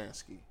versus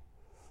Stefanski.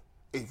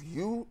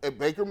 If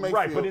Baker Mayfield,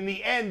 Right, but in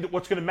the end,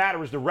 what's going to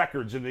matter is the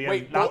records in the end,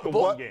 wait, not the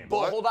but one game.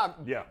 hold on.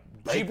 Yeah.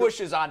 G. Bush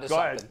is on to Go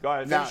something. ahead, go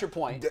ahead. Finish your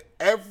point.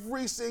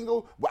 Every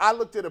single. Well, I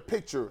looked at a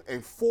picture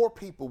and 4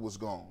 people was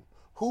gone: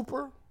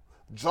 Hooper,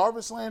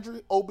 Jarvis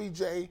Landry,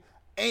 OBJ,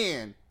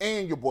 and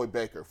your boy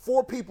Baker.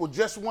 4 people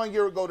just 1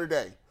 year ago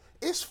today.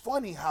 It's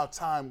funny how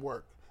time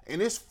works.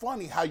 And it's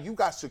funny how you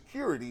got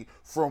security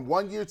from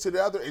 1 year to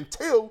the other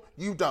until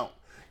you don't.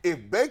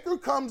 If Baker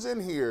comes in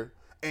here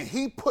and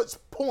he puts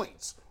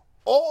points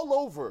all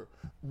over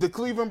the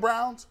Cleveland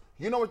Browns,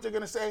 you know what they're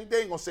going to say?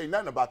 They ain't going to say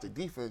nothing about the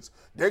defense.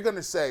 They're going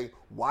to say,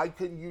 why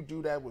couldn't you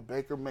do that with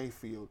Baker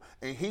Mayfield?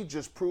 And he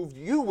just proved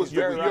you was the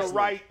You're weakest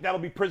right. That'll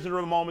be prisoner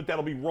of the moment.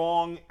 That'll be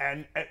wrong.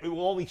 And it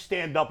will only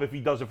stand up if he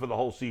does it for the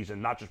whole season,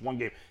 not just one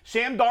game.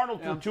 Sam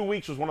Darnold, through 2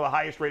 weeks, was one of the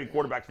highest-rated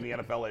quarterbacks in the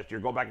NFL last year.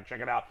 Go back and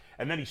check it out.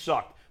 And then he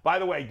sucked. By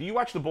the way, do you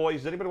watch The Boys?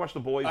 Does anybody watch The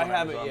Boys? I on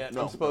haven't Amazon? yet.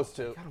 No. I'm supposed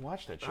to. You gotta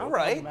watch that show. All What's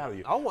right. the matter with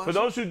you? I'll watch For it.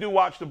 those who do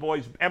watch The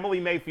Boys,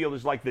 Emily Mayfield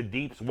is like the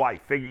Deep's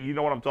wife. You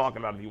know what I'm talking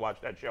about if you watch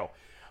that show.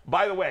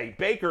 By the way,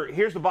 Baker,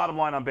 here's the bottom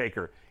line on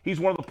Baker. He's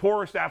one of the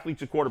poorest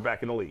athletes at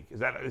quarterback in the league. Is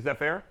that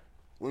fair?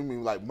 What do you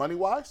mean, like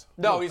money-wise?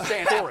 No, he's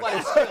saying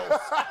athletic skills.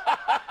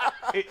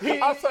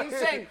 He's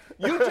saying,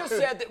 you just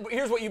said that,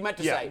 here's what you meant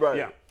to say. right.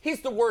 Yeah.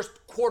 He's the worst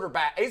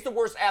quarterback. He's the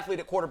worst athlete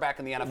at quarterback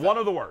in the NFL. One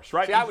of the worst,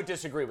 right? See, I would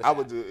disagree with that. I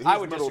would do- he's I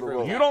would middle of the disagree road.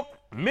 with You that.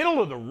 don't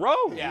middle of the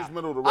road. Yeah. He's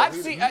middle of the road. I've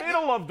He's seen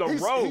Middle of the road.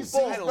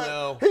 I don't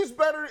know. He's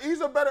better.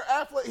 He's a better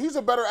athlete. He's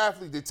a better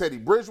athlete than Teddy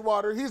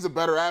Bridgewater. He's a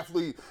better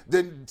athlete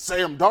than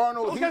Sam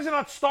Darnold. Those guys are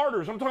not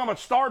starters. I'm talking about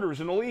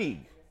starters in the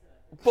league.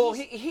 Well,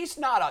 he's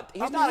not a.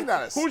 He's not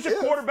a. Who's your stiff.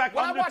 quarterback?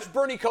 When I under- watched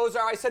Bernie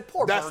Kosar, I said,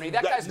 "Poor That's- Bernie.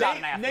 That that- guy's not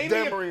an athlete." name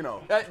Dan me a-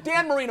 Marino.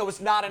 Dan Marino is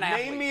not an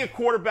athlete. Name me a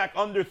quarterback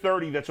under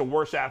 30 that's a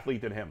worse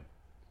athlete than him.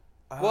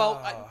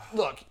 Well,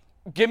 look,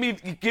 give me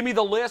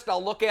the list.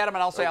 I'll look at him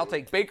and I'll say I'll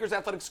take Baker's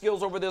athletic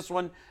skills over this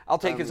one. I'll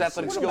take his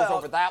athletic What skills about-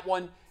 over that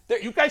one.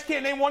 You guys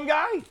can't name one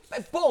guy?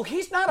 Bo,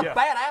 he's not a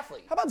bad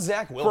athlete. How about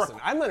Zach Wilson?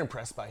 I'm not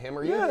impressed by him.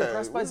 Are you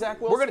impressed by Zach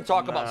Wilson? We're going to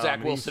talk about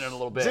Zach Wilson in a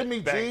little bit. Jimmy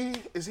G,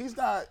 he's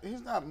not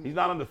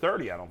under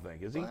 30, I don't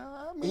think, is he?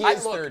 He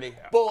is 30.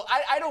 Bo,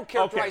 I don't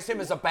characterize him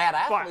as a bad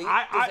athlete.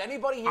 Does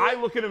anybody here? I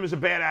look at him as a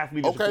bad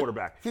athlete as a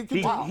quarterback.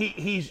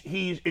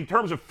 He's in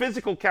terms of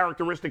physical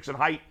characteristics and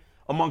height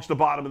amongst the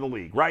bottom of the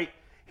league, right?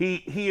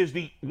 He is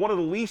one of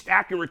the least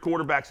accurate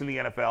quarterbacks in the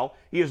NFL.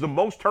 He has the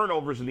most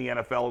turnovers in the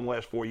NFL in the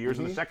last 4 years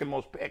and the second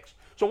most picks.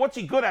 So what's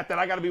he good at that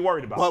I got to be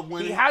worried about? But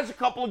when he has a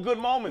couple of good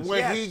moments.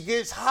 When he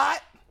gets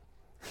hot,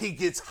 he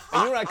gets hot.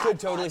 And you know what I could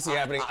totally see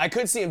happening? I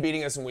could see him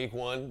beating us in week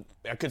 1.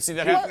 I could see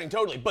that happening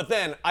totally. But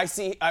then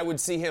I would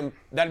see him,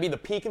 that'd be the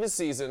peak of his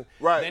season.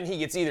 Right. Then he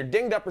gets either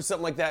dinged up or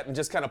something like that and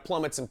just kind of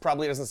plummets and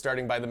probably isn't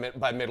starting by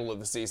middle of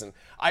the season.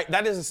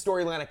 That is a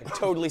storyline I could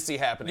totally see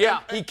happening.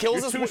 Yeah. He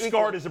kills us. You're too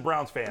scarred as a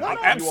Browns fan.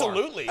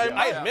 Absolutely.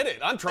 I admit it.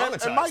 I'm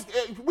traumatized. And Mike,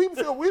 we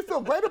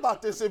feel great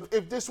about this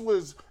if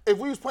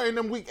we was playing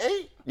them week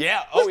 8.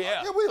 Yeah. Oh,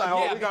 yeah. We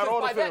got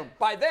all the film.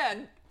 By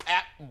then,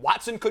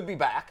 Watson could be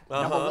back,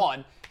 number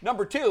one.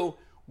 Number two,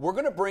 we're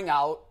going to bring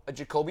out a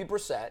Jacoby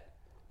Brissett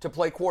to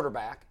play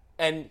quarterback,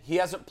 and he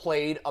hasn't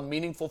played a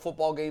meaningful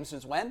football game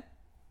since when?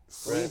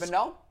 Do you even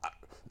know?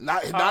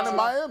 Not in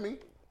Miami.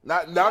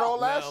 Not all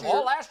last year.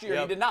 All last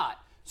year he did not.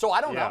 So I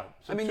don't know.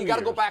 So I mean, 2 you got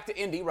to go years. back to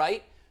Indy,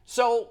 right?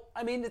 So,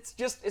 I mean, it's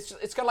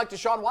kind of like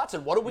Deshaun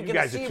Watson. What are we going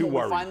to see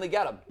when we finally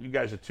get him? You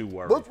guys are too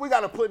worried. But we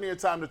got plenty of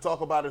time to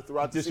talk about it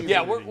throughout the season.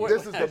 Yeah,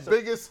 this is the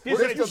biggest. He's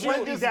This gonna is the chew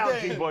me biggest down,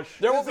 game. G-Bush.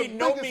 There will This be is the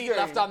no biggest meat game.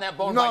 left on that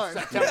bone None.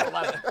 by September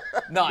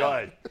 11th. None.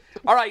 Good.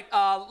 All right,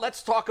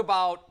 let's talk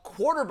about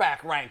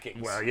quarterback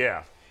rankings. Well,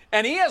 yeah.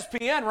 And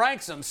ESPN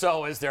ranks them,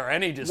 so is there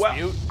any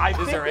dispute?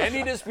 Well, is there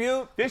any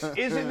dispute? This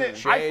isn't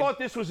it. I thought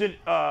this was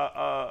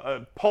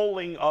a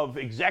polling of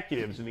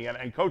executives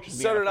and coaches in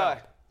the So NFL. did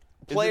I.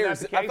 Players.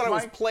 Isn't that the I case, thought it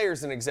was Mike?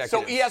 players and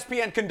So executives.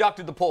 ESPN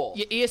conducted the poll.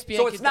 Yeah, ESPN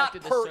so it's not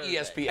conducted the per survey.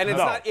 ESPN. And it's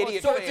No. not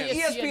idiot So it's fans. an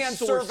ESPN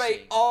sourcing.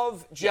 survey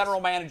of general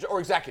manager or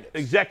executives.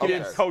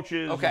 Executives, Okay.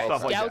 coaches, Okay. and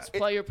stuff like Scouts, that.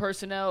 player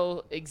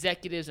personnel,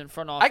 executives, and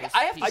front office.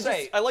 I have to people.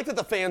 say, I like that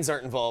the fans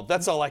aren't involved.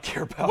 That's all I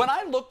care about. when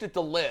I looked at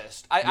the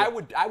list, I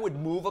would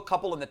move a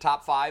couple in the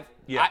top 5.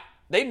 Yeah.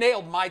 They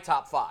nailed my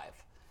top 5.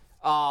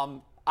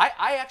 I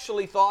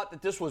actually thought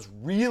that this was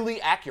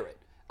really accurate.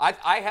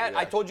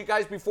 I told you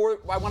guys before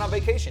I went on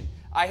vacation,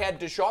 I had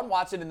Deshaun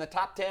Watson in the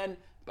top 10,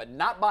 but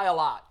not by a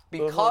lot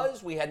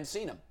because we hadn't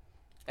seen him.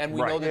 And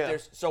we know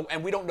that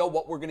and we don't know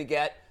what we're going to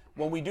get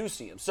when we do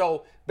see him.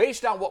 So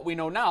based on what we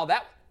know now,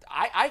 that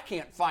I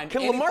can't find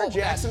Can any Lamar fault with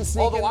that. Jackson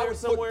sneak Although in I there would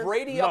somewhere? put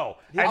Brady No.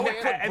 up. And, I would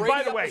put and Brady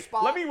by the up way,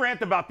 spot. let me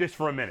rant about this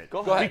for a minute.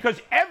 Go ahead.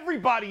 Because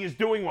everybody is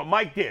doing what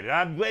Mike did, and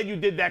I'm glad you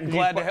did that. I'm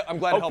glad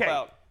to help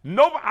out.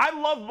 Nobody, I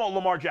love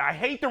Lamar Jackson. I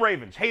hate the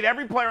Ravens. Hate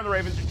every player on the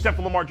Ravens except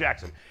for Lamar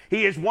Jackson.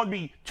 He has won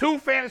me 2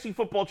 fantasy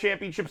football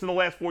championships in the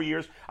last 4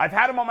 years. I've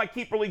had him on my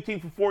keeper league team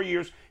for 4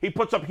 years. He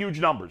puts up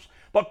huge numbers.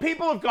 But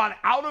people have gone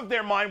out of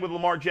their mind with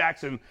Lamar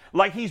Jackson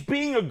like he's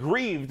being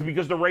aggrieved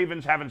because the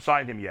Ravens haven't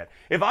signed him yet.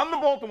 If I'm the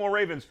Baltimore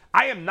Ravens,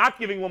 I am not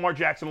giving Lamar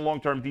Jackson a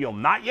long-term deal.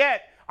 Not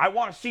yet. I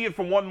want to see it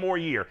for 1 more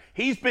year.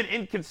 He's been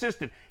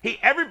inconsistent.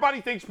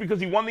 Everybody thinks because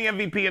he won the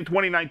MVP in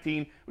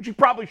 2019, which he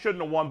probably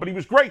shouldn't have won, but he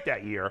was great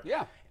that year.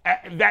 Yeah.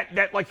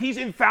 That like he's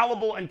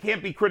infallible and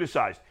can't be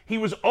criticized. He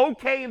was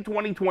okay in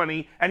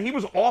 2020, and he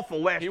was awful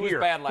last year. He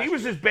was bad last He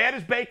was year. as bad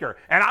as Baker.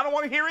 And I don't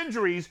want to hear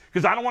injuries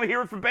because I don't want to hear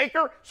it from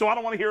Baker, so I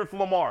don't want to hear it from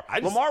Lamar.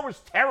 Lamar was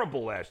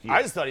terrible last year.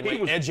 I just thought he might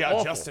was edge out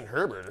awful. Justin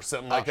Herbert or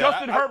something like that.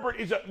 Justin Herbert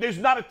there's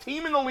not a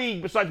team in the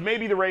league besides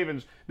maybe the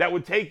Ravens that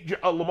would take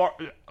Lamar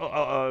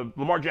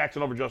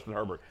Jackson over Justin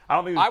Herbert. I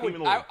don't think there's a team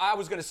in the league. I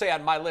was going to say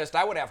on my list,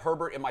 I would have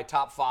Herbert in my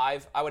top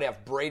 5. I would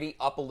have Brady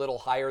up a little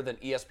higher than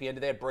ESPN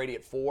did. They had Brady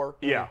at 4.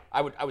 Yeah.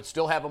 I would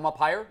still have him up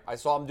higher. I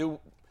saw him do.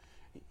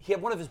 He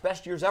had one of his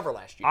best years ever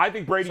last year. I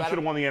think Brady So should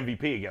have won the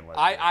MVP again last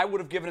year. I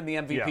would have given him the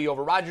MVP Yeah.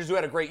 over Rodgers, who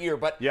had a great year.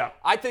 But Yeah.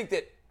 I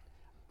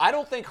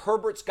don't think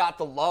Herbert's got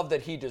the love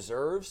that he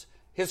deserves.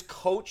 His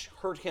coach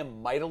hurt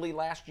him mightily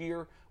last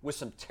year with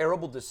some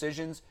terrible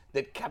decisions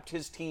that kept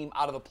his team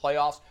out of the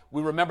playoffs.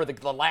 We remember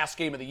the last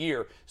game of the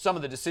year, some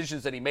of the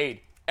decisions that he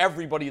made.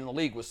 Everybody in the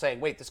league was saying,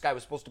 wait, this guy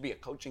was supposed to be a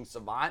coaching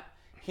savant.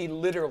 He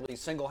literally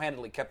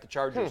single-handedly kept the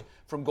Chargers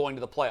from going to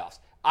the playoffs.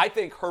 I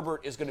think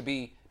Herbert is going to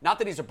be, not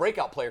that he's a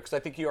breakout player, because I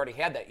think he already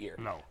had that year.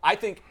 No. I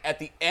think at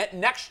the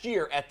next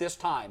year at this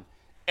time,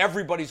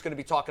 everybody's going to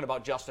be talking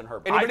about Justin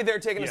Herbert. Anybody there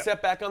taking a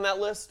step back on that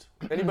list?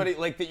 Anybody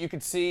like that you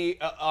could see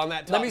on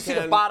that top Let me see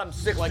 10, the bottom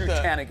 6 like through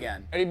the- 10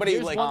 again. Anybody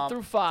Here's like 1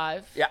 through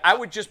 5. Yeah, I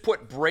would just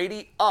put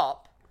Brady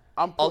up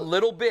a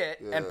little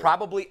bit and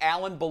probably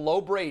Allen below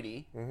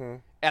Brady.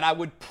 And I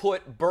would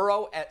put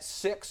Burrow at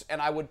 6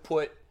 and I would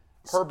put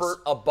Herbert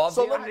above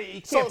him.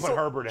 You can't put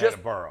Herbert ahead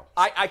of Burrow.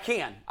 I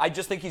can. I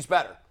just think he's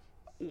better.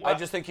 I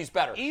just think he's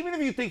better. Even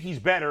if you think he's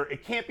better,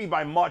 it can't be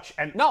by much.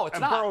 And No, it's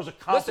not. Burrow's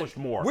accomplished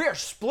Listen, more. We're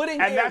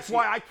splitting and hairs that's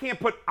why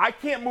I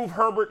can't move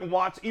Herbert and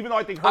Watson. Even though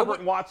I think Herbert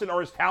and Watson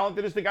are as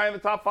talented as the guy in the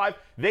top 5,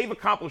 they've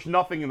accomplished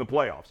nothing in the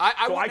playoffs. I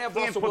so wouldn't have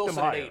can't Russell put Wilson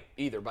them at higher. 8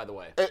 either, by the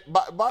way. I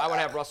I would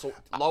have Russell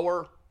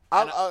lower.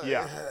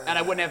 Yeah. And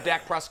I wouldn't have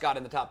Dak Prescott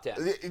in the top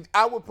 10.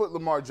 I would put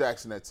Lamar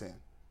Jackson at 10.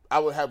 I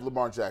would have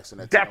Lamar Jackson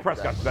at 10. Dak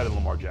Prescott's better than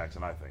Lamar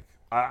Jackson, I think.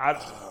 I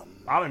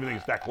don't even think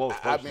it's that close.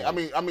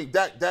 I mean,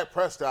 Dak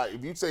Prescott.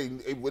 If you say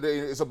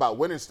it's about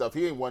winning stuff,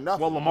 he ain't won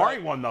nothing. Well, Lamar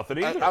ain't won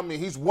nothing either. I mean,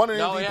 he's won an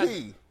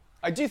MVP.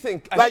 I do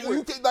think let's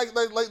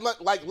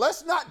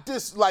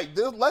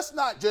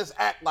not just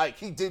act like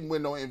he didn't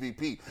win no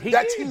MVP. He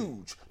That's did.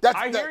 huge.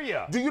 I hear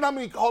ya. Do you know how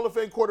many Hall of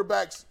Fame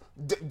quarterbacks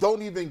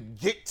don't even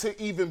get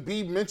to even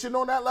be mentioned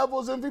on that level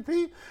as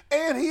MVP?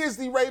 And he is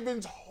the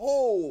Ravens'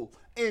 whole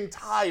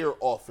entire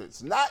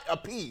offense, not a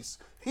piece.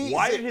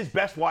 Why did his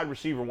best wide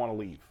receiver want to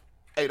leave?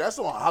 Hey, that's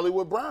on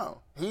Hollywood Brown.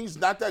 He's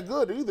not that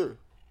good either.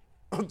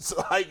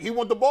 So, he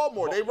want the ball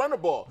more. They run the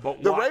ball.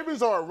 The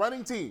Ravens are a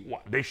running team.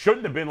 They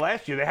shouldn't have been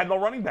last year. They had no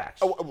running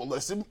backs. Oh, well,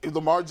 listen, if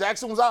Lamar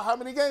Jackson was out how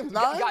many games?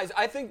 9? Guys,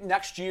 I think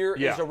next year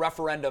is a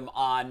referendum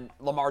on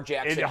Lamar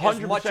Jackson It as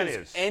much 100% as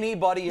is.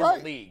 anybody in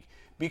the league,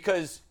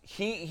 because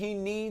he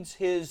needs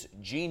his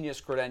genius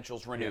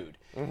credentials renewed.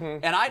 Yeah.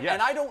 Mm-hmm. And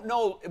I don't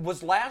know,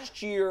 was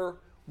last year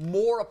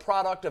more a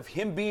product of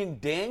him being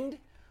dinged,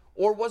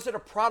 or was it a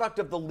product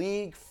of the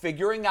league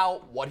figuring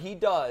out what he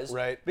does?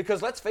 Right.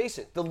 Because let's face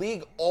it, the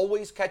league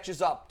always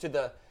catches up to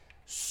the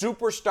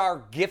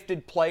superstar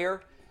gifted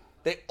player.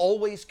 They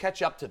always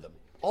catch up to them.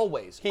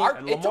 Always.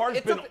 And Lamar's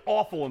been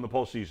awful in the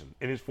postseason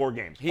in his 4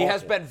 games. He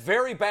has been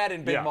very bad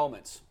in big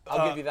moments.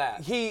 I'll give you that.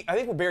 I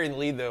think we're burying the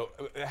lead, though.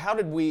 How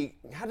did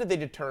they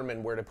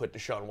determine where to put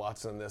Deshaun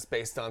Watson in this,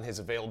 based on his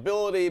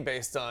availability,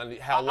 based on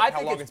how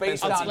long it's been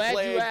since I'm he glad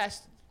played? you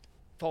asked,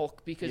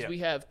 Folk, because we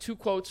have 2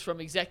 quotes from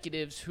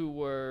executives who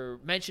were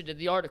mentioned in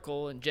the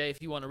article. And Jay,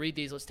 if you want to read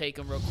these, let's take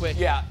them real quick.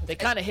 Yeah. They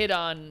kind of hit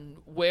on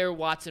where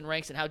Watson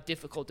ranks and how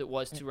difficult it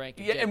was to rank.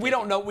 Yeah, and we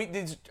don't know.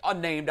 It's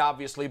unnamed,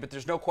 obviously, but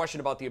there's no question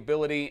about the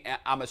ability.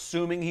 I'm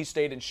assuming he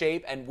stayed in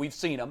shape, and we've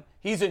seen him.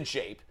 He's in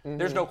shape. Mm-hmm.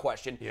 There's no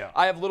question. Yeah.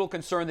 I have little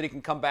concern that he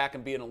can come back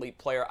and be an elite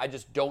player. I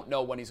just don't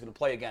know when he's going to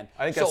play again.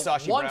 I think that's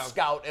Sashi one Brown.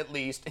 scout at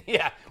least,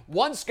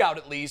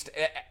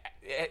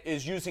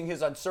 is using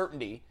his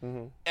uncertainty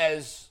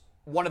as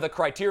one of the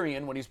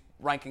criterion when he's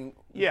ranking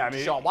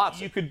Deshaun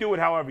Watson. You could do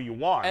it however you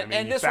want.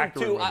 And this one,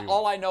 too,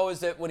 all I know is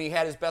that when he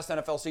had his best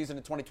NFL season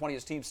in 2020,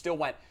 his team still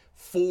went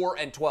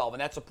 4-12,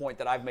 and that's a point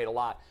that I've made a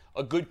lot.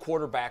 A good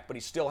quarterback, but he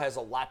still has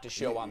a lot to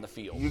show on the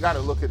field. You got to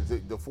look at the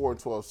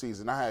 4-12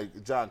 season. I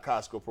had John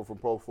Costco from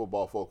Pro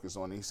Football Focus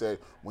on. He said,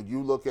 when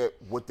you look at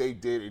what they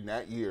did in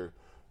that year,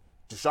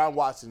 Deshaun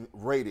Watson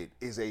rated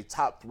is a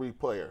top 3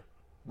 player.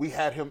 We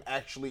had him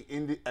actually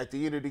at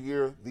the end of the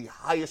year the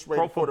highest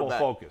rated quarterback.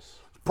 Pro Football Focus.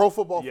 Pro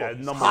Football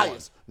Focus. Number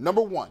highest.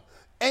 Number 1.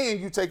 And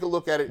you take a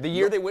look at it. The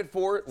year they went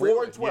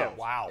 4-12. Yeah.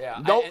 Wow. Yeah.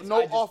 No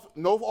I have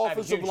a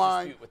offensive huge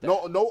line. dispute with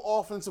that. No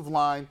offensive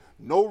line.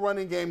 No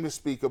running game to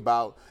speak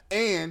about.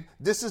 And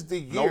this is the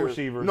year.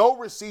 No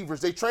receivers.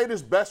 They trade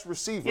his best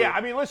receiver. Yeah,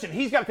 I mean, listen,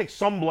 he's got to take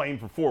some blame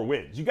for 4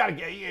 wins. You got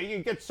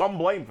to get some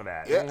blame for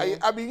that. Yeah,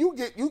 I mean, you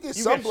get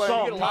some blame.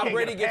 some. You get a lot of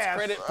Brady gets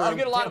credit for you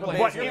get a lot of blame.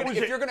 But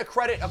If you're going to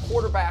credit a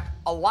quarterback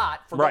a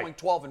lot for going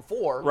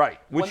 12-4, right?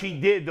 Which he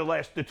did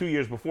the 2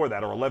 years before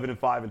that, or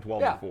 11-5 and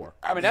 12-4.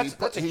 I mean,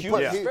 that's a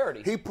huge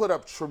disparity. He put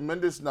up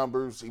tremendous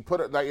numbers. He put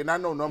up, and I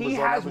know numbers. He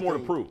on has everything. more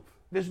to prove.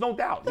 There's no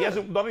doubt. He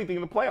hasn't done anything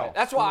in the playoffs.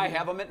 That's why I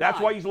have him at 9. That's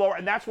why he's lower,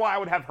 and that's why I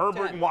would have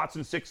Herbert 10. and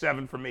Watson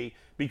 6-7 for me,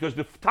 because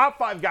the top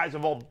 5 guys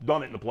have all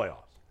done it in the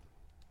playoffs.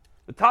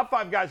 The top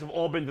 5 guys have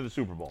all been to the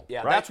Super Bowl.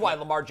 Yeah, right? that's why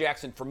Lamar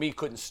Jackson, for me,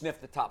 couldn't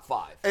sniff the top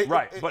 5.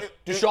 But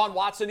Deshaun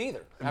Watson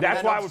either.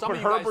 That's why I would put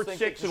Herbert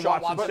 6 and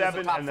Watson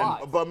 7, and then.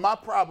 But my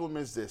problem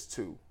is this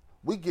too.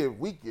 We give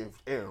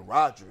Aaron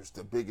Rodgers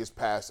the biggest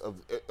pass of.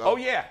 Oh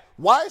yeah.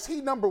 Why is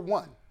he number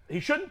 1? He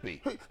shouldn't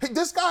be.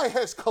 This guy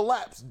has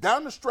collapsed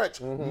down the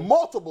stretch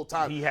multiple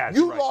times. He has.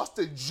 You lost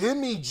to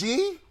Jimmy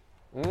G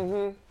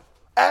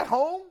at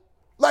home.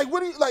 Like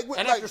what do you like?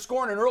 And after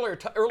scoring an early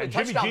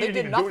touchdown, they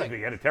did nothing. He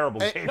had a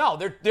terrible game. No,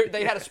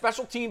 they had a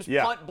special teams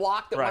punt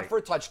block that went Right. for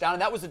a touchdown,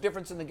 and that was the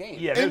difference in the game.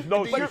 Yeah, there's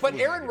no. But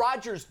Aaron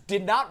Rodgers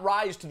did not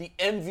rise to the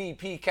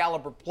MVP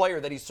caliber player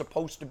that he's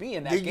supposed to be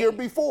in that The game. year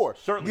before.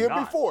 Certainly year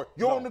not. before.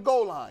 You're No. on the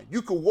goal line.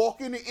 You could walk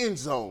in the end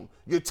zone.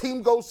 Your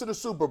team goes to the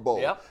Super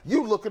Bowl. Yep.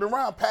 You looking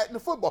around, patting the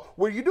football.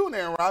 What are you doing,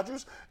 Aaron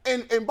Rodgers?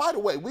 And by the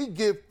way, we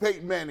give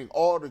Peyton Manning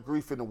all the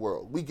grief in the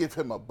world. We give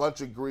him a bunch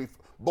of grief,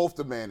 both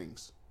the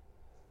Mannings.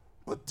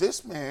 But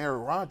this man,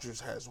 Aaron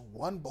Rodgers, has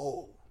 1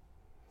 bowl.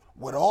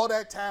 with all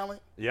that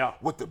talent, Yeah.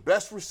 with the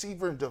best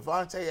receiver in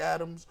Devontae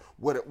Adams,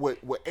 with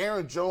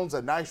Aaron Jones,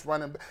 a nice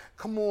running back.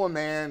 Come on,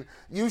 man.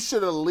 You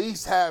should at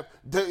least have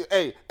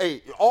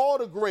all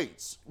the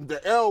greats, the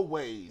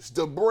Elways,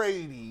 the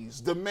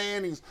Bradys, the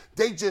Mannings.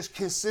 They just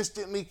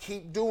consistently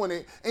keep doing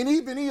it. And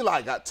even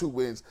Eli got 2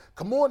 wins.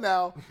 Come on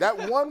now,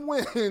 that one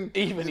win.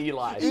 Even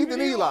Eli.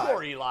 Poor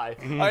Poor Eli.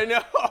 I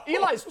know.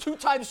 Eli's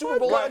 2-time Super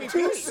Bowl Got MVP.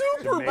 2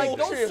 Super Bowl Like,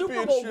 those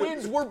Super Bowl championships.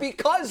 wins were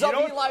because of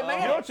Eli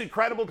Manning. You know what's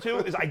incredible, too,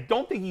 is I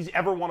don't think he's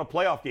ever won a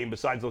playoff game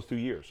besides those 2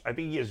 years. I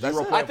think he has 0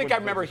 That's it. playoff I think wins. I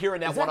remember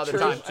hearing that Is one that other true?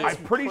 time, too. I'm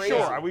pretty crazy.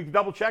 sure. We can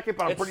double check it,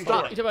 but I'm It's pretty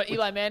stunning. sure. You talking about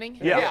Eli Manning?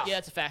 Yeah. Yeah,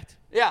 that's a fact.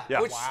 Yeah,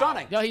 Yeah. which is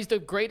stunning. No, he's the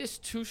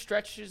greatest 2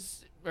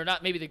 stretches, or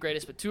not maybe the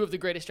greatest, but 2 of the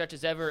greatest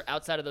stretches ever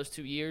outside of those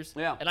 2 years.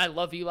 Yeah. And I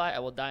love Eli. I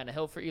will die on a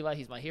hill for Eli.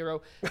 He's my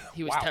hero.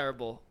 He was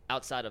terrible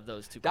outside of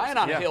those 2. Dying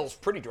on Yeah. a hill's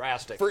pretty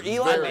drastic. For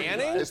Eli Very,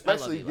 Manning?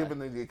 especially I love Eli.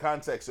 given the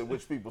context in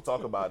which people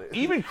talk about it.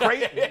 Even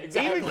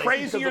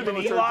crazier than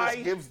Eli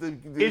is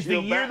is the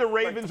year the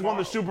Ravens won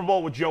the Super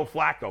Bowl with Joe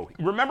Flacco.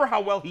 Remember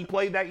how well he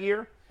played that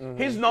year?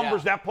 His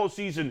numbers that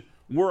postseason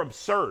were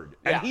absurd.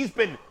 And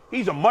Yeah.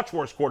 he's a much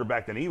worse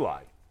quarterback than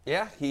Eli.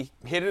 Yeah, he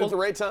hit it at the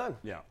right time.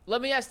 Yeah.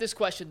 Let me ask this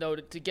question, though,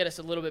 to get us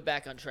a little bit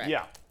back on track.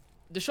 Yeah.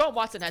 Deshaun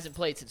Watson hasn't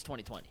played since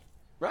 2020.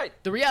 Right.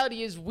 The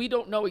reality is we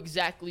don't know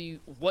exactly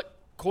what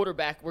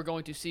quarterback we're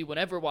going to see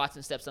whenever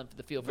Watson steps onto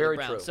the field for Very the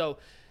Browns. true. So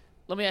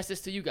let me ask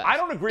this to you guys. I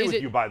don't agree Is with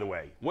it- you, by the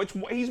way.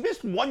 He's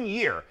missed 1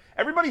 year.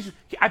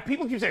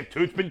 People keep saying,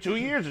 it's been 2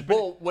 years.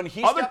 Well, when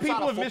he other steps people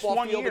on a have missed football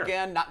 1 field year.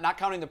 again, not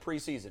counting the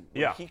preseason,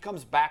 when Yeah. he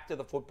comes back to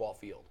the football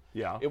field,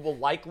 Yeah. it will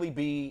likely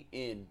be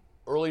in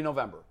early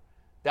November.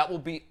 That will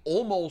be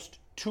almost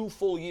 2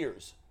 full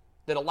years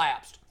that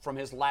elapsed from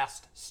his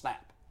last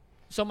snap.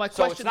 So my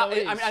So it's question, not. though,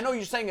 is, I mean, I know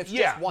you're saying it's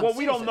Yeah, just one well,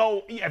 we don't season.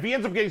 know. If he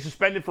ends up getting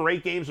suspended for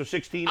 8 games or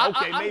 16,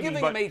 okay, I'm maybe.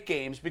 giving but him 8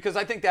 games because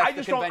I think that's I the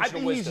just don't. I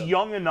conventional think he's wisdom.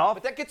 young enough.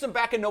 But that gets him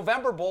back in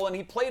November Bowl, and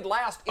he played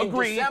last in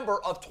Agreed.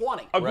 December of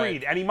 20.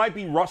 Agreed. And he might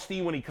be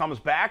rusty when he comes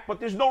back, but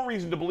there's no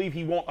reason to believe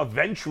he won't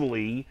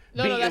eventually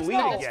No, be that's elite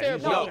that's again. fair.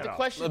 He's But young the enough.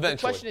 question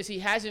Eventually. is he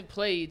hasn't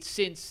played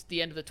since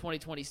the end of the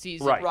 2020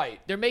 season. Right.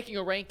 They're making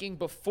a ranking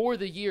before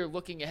the year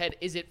looking ahead.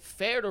 Is it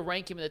fair to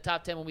rank him in the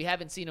top 10 when we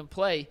haven't seen him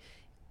play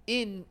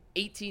in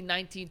 18,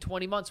 19,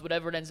 20 months,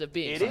 whatever it ends up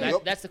being?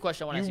 So that's the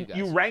question I want to ask you guys.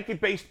 You rank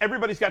it based.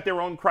 Everybody's got their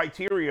own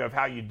criteria of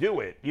how you do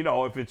it. You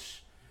know, if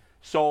it's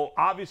so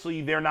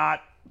obviously they're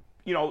not.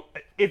 You know,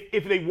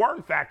 if they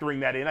weren't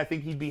factoring that in, I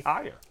think he'd be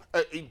higher.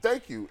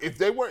 Thank you. If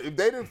they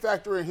didn't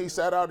factor in he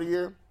sat out a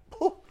year,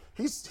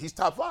 he's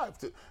top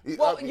 5.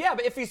 Well, yeah,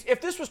 but if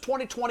this was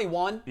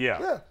 2021,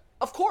 Yeah.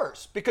 of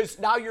course, because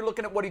now you're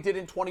looking at what he did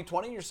in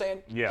 2020, and you're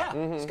saying, Yeah.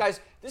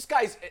 this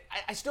guy's.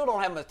 I still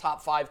don't have him as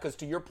top 5 because,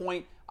 to your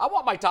point, I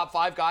want my top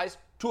 5 guys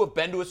to have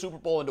been to a Super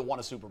Bowl and to won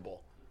a Super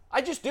Bowl.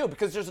 I just do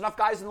because there's enough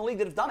guys in the league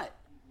that have done it.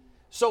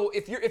 So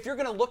if you're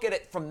going to look at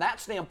it from that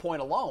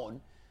standpoint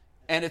alone,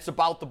 and it's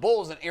about the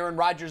Bulls and Aaron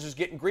Rodgers is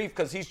getting grief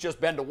because he's just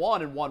been to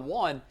 1 and won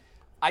 1,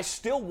 I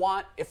still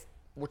want, if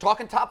we're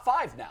talking top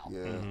 5 now,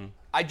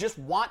 I just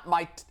want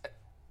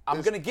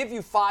I'm going to give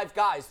you 5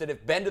 guys that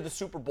have been to the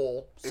Super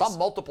Bowl, some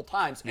multiple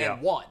times,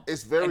 and won.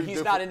 It's very and he's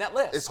different. not in that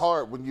list. It's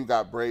hard when you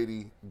got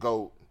Brady,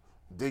 GOAT,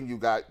 then you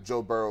got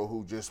Joe Burrow,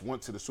 who just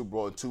went to the Super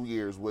Bowl in 2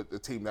 years with a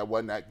team that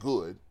wasn't that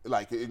good,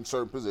 like in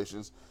certain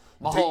positions.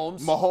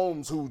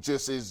 Mahomes, who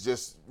is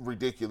just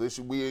ridiculous.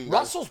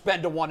 Russell's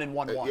been to 1 and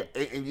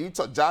 1-1. And you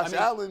talk Josh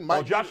Allen.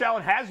 Well, Josh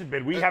Allen hasn't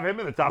been. We have him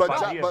in the top 5.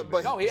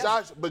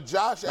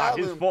 Josh Not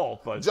Allen. his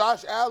fault, but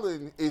Josh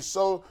Allen is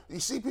so. You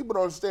see, people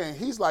don't understand.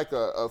 He's like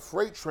a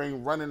freight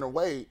train running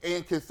away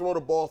and can throw the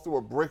ball through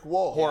a brick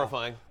wall.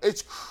 Horrifying.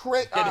 It's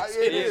crazy.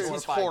 It is.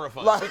 It's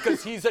horrifying. Like-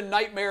 because he's a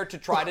nightmare to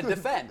try to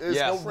defend.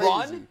 He'll crazy.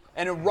 run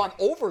and he'll run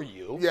over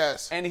you.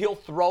 Yes. And he'll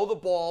throw the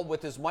ball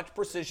with as much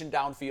precision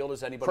downfield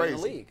as anybody in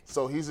the league.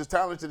 So he's as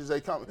talented as they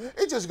come.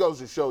 It just goes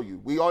to show you.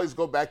 We always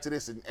go back to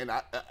this, and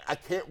I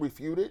can't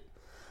refute it,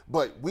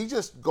 but we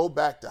just go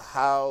back to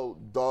how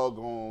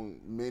doggone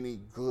many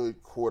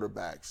good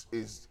quarterbacks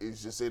is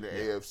just in the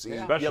AFC.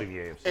 especially the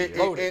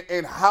AFC.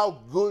 And how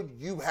good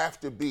you have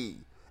to be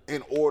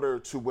in order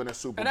to win a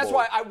Super Bowl. And that's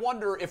why I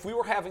wonder if we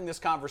were having this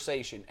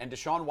conversation and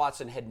Deshaun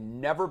Watson had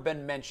never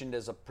been mentioned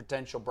as a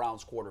potential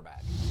Browns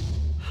quarterback,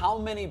 how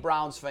many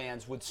Browns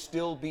fans would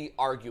still be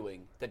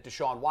arguing that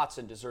Deshaun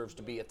Watson deserves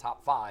to be a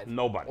top 5?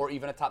 Nobody. Or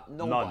even a top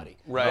nobody.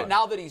 Right. But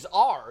now that he's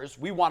ours,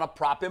 we want to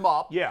prop him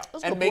up Yeah.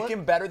 That's a and good make point.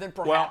 him better than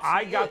perhaps Well,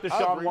 I he got is.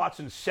 Deshaun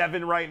Watson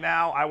 7 right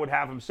now. I would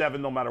have him 7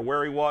 no matter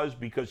where he was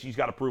because he's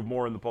got to prove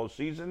more in the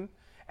postseason.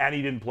 And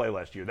he didn't play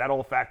last year. That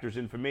all factors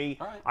in for me.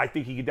 All right. I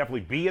think he could definitely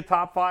be a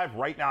top 5.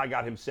 Right now, I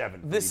got him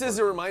 7. This is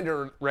a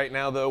reminder right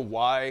now, though,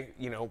 why,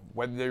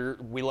 whether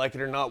we like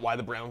it or not, why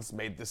the Browns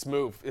made this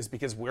move is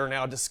because we're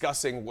now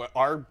discussing what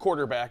our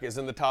quarterback is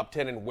in the top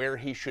 10 and where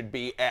he should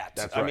be at.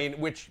 That's I right. mean,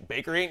 which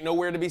Baker ain't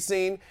nowhere to be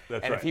seen.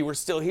 That's and right. if he were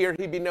still here,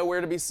 he'd be nowhere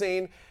to be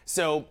seen.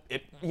 So,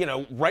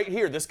 right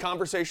here, this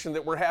conversation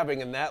that we're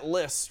having and that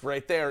list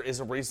right there is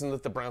a reason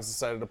that the Browns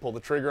decided to pull the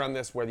trigger on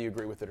this, whether you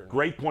agree with it or not.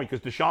 Great point,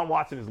 because Deshaun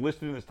Watson is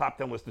listed in his top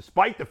 10 list,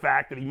 despite the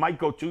fact that he might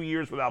go 2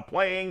 years without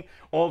playing,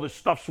 all this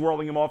stuff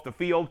swirling him off the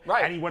field,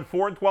 right. And he went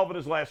 4-12 in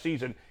his last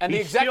season. And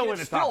he's the still in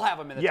executives the top, still have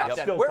him in the top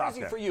 10. Where is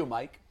he for you,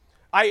 Mike?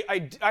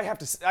 I have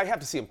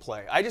to see him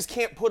play. I just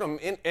can't put him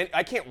in.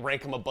 I can't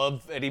rank him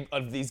above any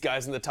of these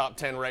guys in the top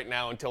 10 right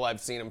now until I've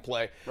seen him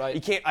play. Right.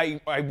 You can't.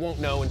 I won't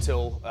know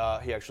until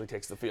he actually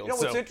takes the field.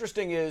 What's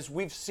interesting is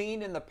we've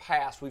seen in the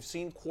past, we've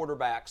seen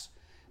quarterbacks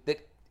that,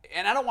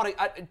 and I don't want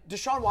to.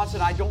 Deshaun Watson,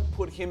 I don't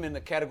put him in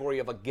the category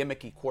of a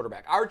gimmicky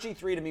quarterback.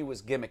 RG3 to me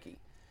was gimmicky,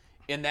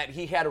 in that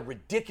he had a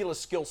ridiculous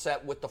skill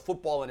set with the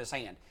football in his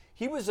hand.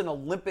 He was an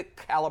Olympic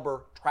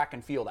caliber track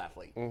and field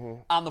athlete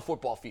on the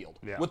football field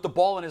with the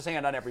ball in his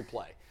hand on every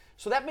play.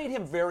 So that made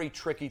him very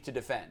tricky to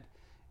defend.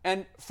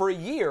 And for a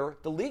year,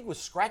 the league was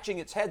scratching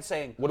its head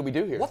saying, what do we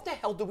do here? What the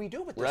hell do we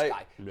do with this Right.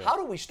 guy? Yeah. How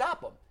do we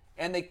stop him?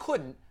 And they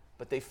couldn't,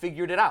 but they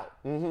figured it out.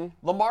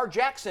 Lamar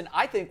Jackson,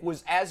 I think,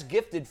 was as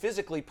gifted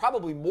physically,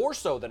 probably more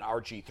so than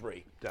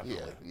RG3.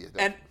 Definitely. Yeah,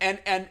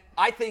 definitely. And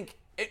I think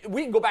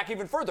we can go back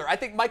even further. I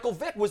think Michael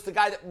Vick was the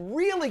guy that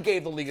really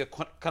gave the league a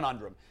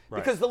conundrum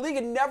because the league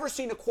had never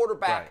seen a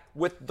quarterback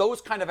with those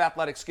kind of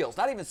athletic skills.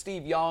 Not even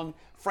Steve Young,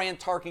 Fran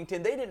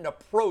Tarkington. They didn't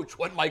approach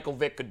what Michael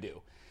Vick could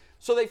do.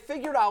 So they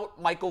figured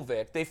out Michael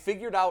Vick. They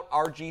figured out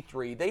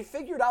RG3. They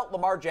figured out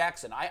Lamar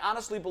Jackson. I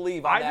honestly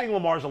believe I think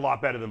Lamar's a lot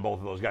better than both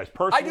of those guys.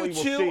 Personally,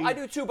 I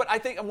do too. But I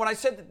think when I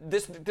said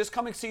this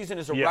coming season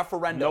is a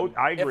referendum,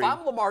 no, I agree. if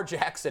I'm Lamar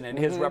Jackson and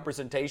his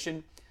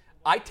representation,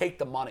 I take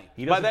the money.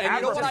 He doesn't and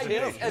you know what I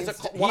average use anything.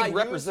 as He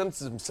represents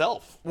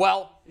himself.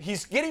 Well,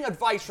 he's getting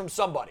advice from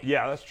somebody.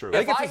 Yeah, that's true.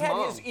 If I his had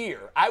mom. his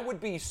ear, I would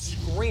be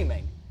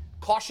screaming,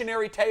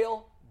 cautionary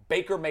tale,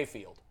 Baker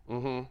Mayfield.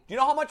 Do you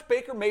know how much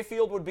Baker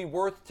Mayfield would be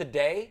worth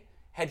today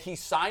had he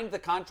signed the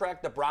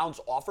contract the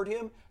Browns offered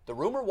him? The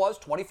rumor was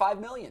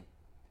 $25 million.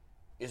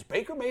 Is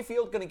Baker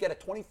Mayfield going to get a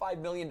 $25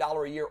 million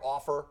a year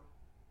offer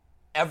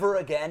ever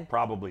again?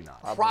 Probably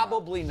not.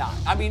 Probably not.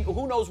 I mean,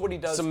 who knows what he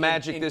does Some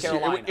magic in this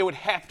Carolina. year. It would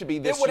have to be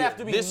this year. It would have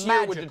to be this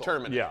magical. year would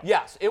determine it. Yeah.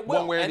 Yes, it will.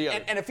 One way or the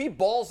other. And if he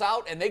balls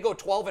out and they go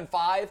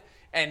 12-5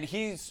 and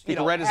he's He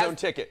can write his own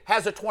ticket.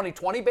 Has a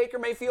 2020 Baker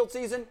Mayfield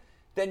season,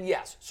 then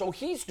yes. So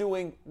he's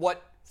doing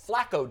what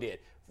Flacco did.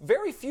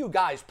 Very few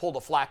guys pulled a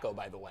Flacco,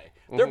 by the way.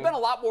 There have been a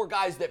lot more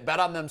guys that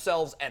bet on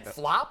themselves and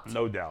flopped.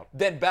 No doubt.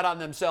 Than bet on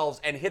themselves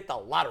and hit the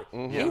lottery.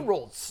 He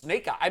rolled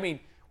snake eye. I mean,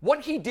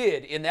 what he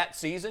did in that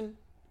season,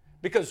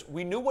 because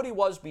we knew what he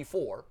was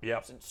before.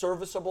 Yep.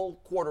 Serviceable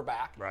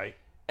quarterback. Right.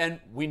 And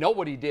we know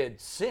what he did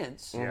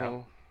since.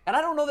 Yeah. And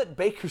I don't know that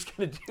Baker's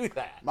going to do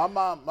that. My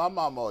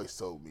mom always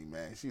told me,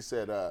 man. She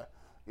said,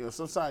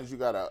 sometimes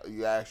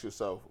you ask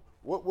yourself,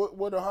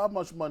 how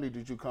much money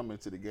did you come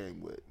into the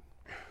game with?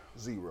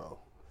 Zero.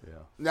 Yeah.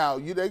 Now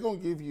they gonna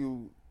give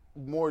you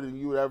more than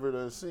you ever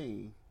done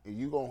seen, and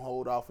you gonna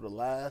hold out for the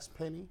last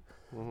penny.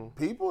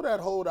 People that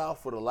hold out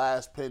for the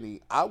last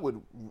penny, I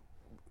would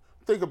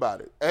think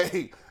about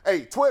it.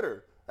 Hey,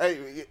 Twitter.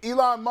 Hey,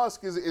 Elon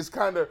Musk is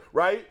kind of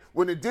right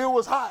when the deal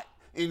was hot.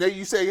 And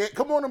you say, hey,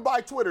 come on and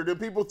buy Twitter. Then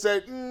people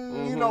said,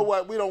 you know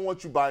what? We don't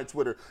want you buying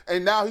Twitter.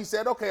 And now he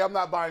said, okay, I'm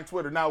not buying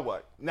Twitter. Now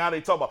what? Now they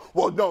talk about,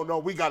 well, no,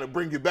 we got to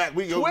bring you back.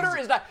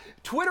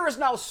 Twitter is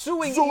now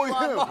suing Suing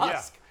Elon him.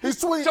 Musk He's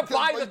suing to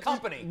buy the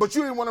company. But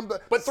you didn't want him to.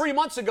 But 3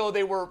 months ago,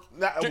 they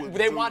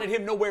wanted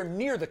him nowhere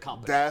near the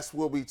company. That's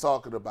what we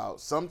talking about.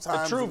 The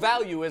Sometimes true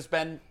value has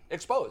been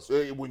exposed.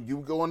 when you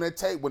go on that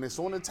tape, when it's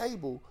on the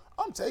table,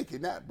 I'm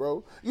taking that,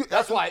 bro.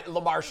 That's why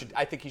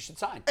I think he should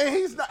sign. And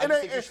he's not, and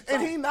he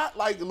sign. not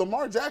like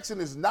Lamar Jackson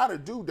is not a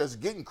dude that's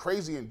getting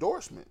crazy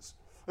endorsements.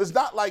 It's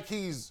not like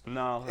he's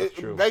that's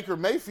true. Baker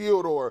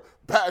Mayfield or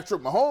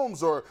Patrick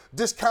Mahomes or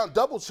discount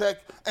double check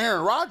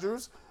Aaron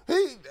Rodgers.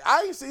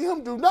 I ain't see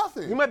him do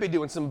nothing. He might be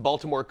doing some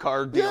Baltimore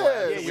card deal.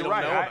 Yeah, Yeah, you're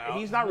right.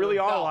 He's not really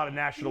on a lot of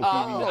national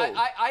TV.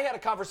 I had a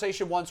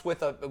conversation once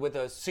with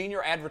a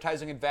senior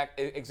advertising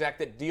exec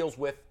that deals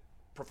with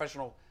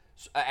professional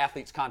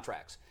athletes'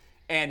 contracts.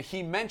 And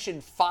he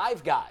mentioned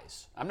 5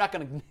 guys. I'm not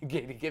going to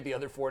give the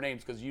other 4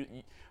 names because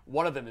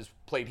one of them is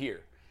played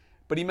here.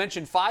 But he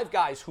mentioned 5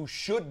 guys who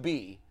should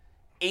be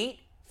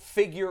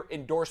 8-figure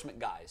endorsement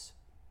guys.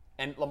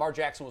 And Lamar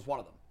Jackson was one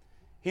of them.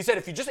 He said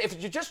if you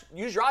just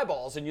use your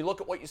eyeballs and you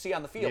look at what you see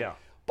on the field,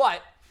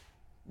 but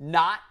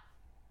not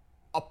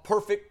a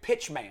perfect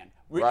pitch man.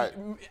 Right.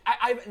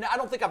 I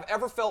don't think I've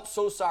ever felt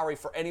so sorry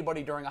for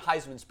anybody during a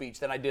Heisman speech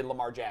than I did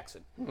Lamar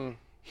Jackson.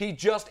 He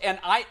just and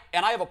I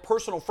have a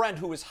personal friend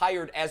who was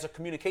hired as a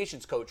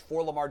communications coach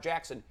for Lamar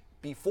Jackson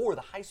before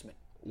the Heisman.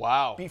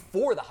 Wow.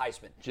 Before the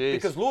Heisman. Jeez.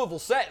 Because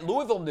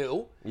Louisville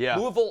knew. Yeah.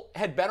 Louisville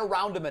had been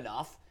around him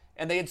enough,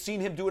 and they had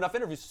seen him do enough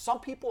interviews. Some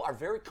people are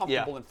very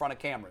comfortable in front of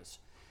cameras.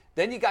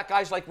 Then you got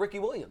guys like Ricky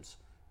Williams.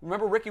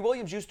 Remember, Ricky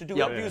Williams used to do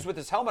interviews with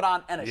his helmet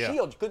on and a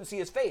shield. You couldn't see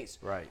his face.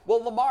 Right.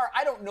 Well, Lamar,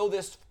 I don't know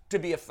this to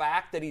be a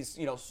fact that he's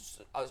a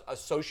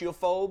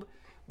sociophobe,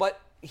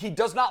 but he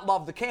does not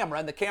love the camera,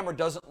 and the camera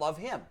doesn't love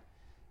him.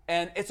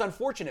 And it's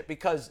unfortunate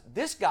because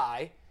this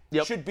guy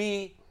should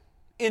be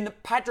in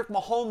Patrick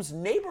Mahomes'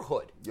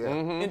 neighborhood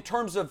in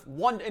terms of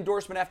one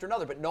endorsement after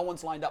another, but no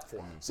one's lined up for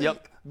him. See,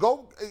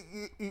 go,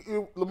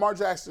 Lamar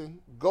Jackson,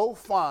 go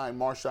find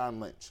Marshawn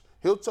Lynch.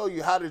 He'll tell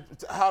you how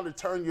to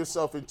turn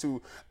yourself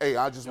into, hey,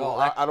 I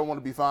don't want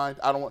to be fined.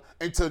 I don't want.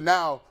 Until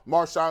now,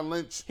 Marshawn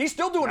Lynch. He's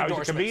still doing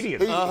endorsements. He's a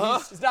comedian.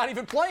 He's not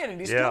even playing, and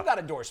he's still got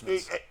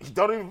endorsements.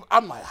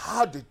 I'm like,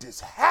 how did this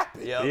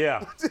happen?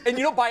 Yeah.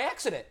 And by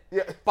accident.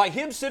 By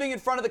him sitting in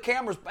front of the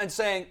cameras and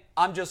saying,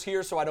 I'm just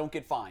here so I don't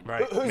get fined.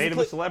 Right. Made him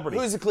a celebrity.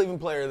 Who's the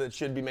Cleveland player that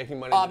should be making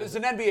money? It's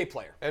an NBA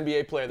player.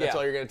 NBA player. That's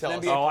all you're going to tell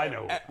us. Oh, I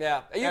know.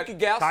 Yeah. You could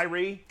guess.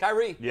 Kyrie.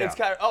 Yeah. It's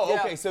Kyrie. Oh,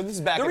 okay. So this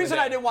is back The in reason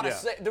the I day. didn't want to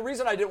say. The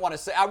reason I didn't want to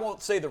say. I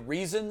won't say the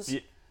reasons.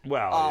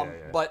 Well,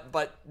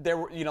 But there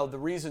were, the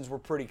reasons were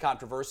pretty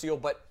controversial.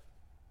 But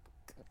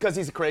because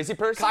he's a crazy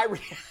person. Kyrie.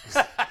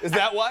 Is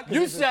that why?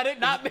 You said it,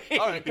 not me.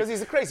 All right, because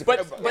he's a crazy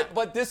person.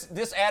 But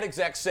this ad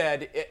exec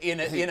said in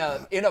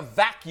a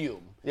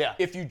vacuum. Yeah.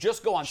 If you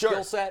just go on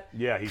skill set.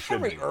 Yeah, he should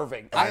Kyrie be.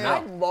 Irving. I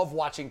love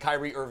watching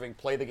Kyrie Irving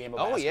play the game of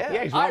basketball.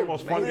 Yeah, he's one of the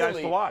most fun guys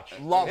to watch.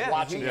 Love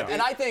watching him,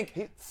 and I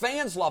think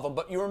fans love him.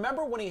 But you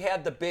remember when he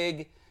had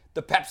the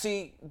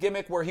Pepsi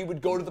gimmick where he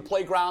would go to the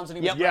playgrounds and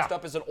he was dressed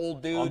up as an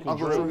old dude. Uncle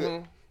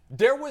Drew.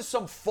 There was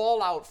some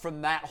fallout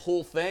from that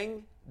whole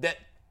thing that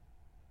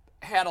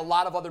had a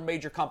lot of other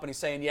major companies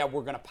saying, yeah,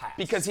 we're going to pass.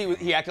 Because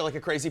he acted like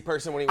a crazy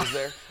person when he was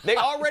there. They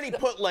already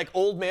put like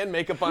old man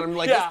makeup on him.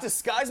 Like, let's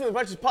disguise him as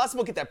much as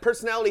possible, get that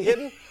personality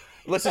hidden.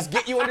 Let's just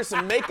get you under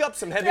some makeup,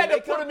 some heavy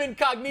makeup. Put him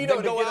incognito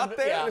then go out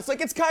there, and it's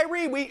like, it's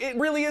Kyrie. It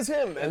really is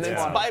him. And then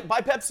buy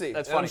Pepsi.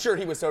 That's funny. funny. I'm sure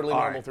he was totally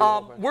normal through the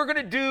whole thing. We're going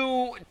to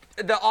do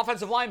the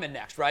offensive lineman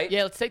next, right?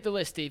 Yeah, let's take the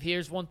list, Steve.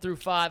 Here's 1 through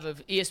 5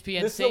 of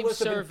ESPN's This is same the list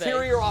survey. of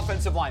interior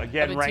offensive linemen.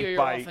 Again, ranked Interior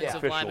by offensive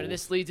officials. linemen. And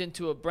this leads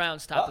into a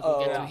Browns topic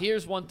we'll get to.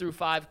 Here's 1 through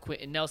 5.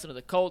 Quentin Nelson of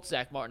the Colts,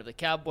 Zach Martin of the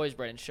Cowboys,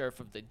 Brendan Scherf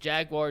of the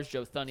Jaguars,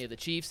 Joe Thuney of the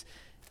Chiefs,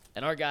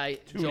 and our guy,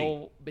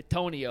 Joel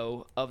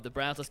Bitonio of the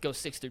Browns. Let's go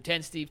 6 through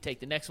 10, Steve. Take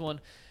the next one.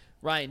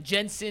 Ryan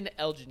Jensen,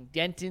 Elgin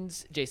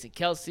Gentins, Jason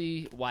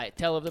Kelsey, Wyatt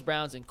Teller of the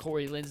Browns, and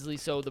Corey Linsley.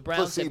 So the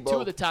Browns have 2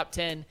 of the top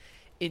 10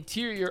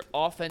 interior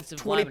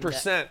offensive linemen.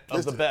 20%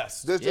 of the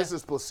best. This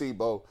is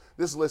placebo.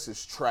 This list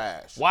is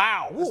trash.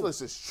 Wow. This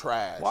list is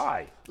trash.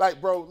 Why?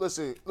 Like, bro,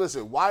 listen.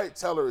 Wyatt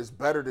Teller is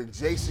better than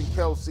Jason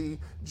Kelsey,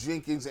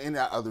 Jenkins, and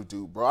that other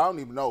dude, bro. I don't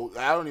even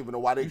know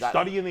why they got.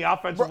 Studying the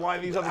offensive line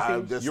of these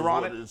other teams? You're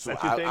on it?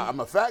 That's your thing?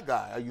 I'm a fat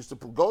guy. I used to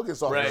go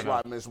against offensive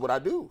linemen. It's what I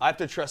do. I have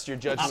to trust your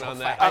judgment on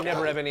that. I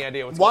never have any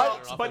idea what's going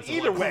on. But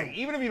either way,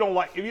 even if you don't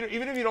like,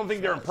 even if you don't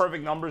think they're in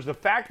perfect numbers, the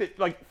fact that,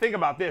 like, think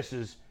about this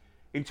is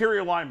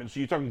interior linemen.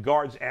 So you're talking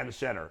guards and a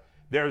center.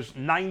 There's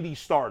 90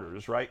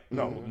 starters, right?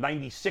 No,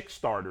 96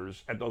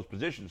 starters at those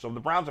positions. So if the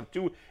Browns have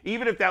 2,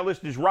 even if that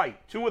list is right,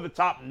 2 of the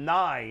top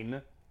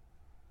 9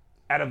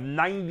 out of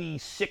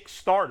 96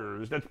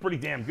 starters, that's pretty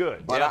damn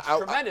good. But it's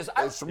tremendous.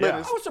 I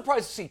was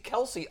surprised to see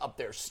Kelsey up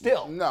there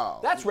still. No.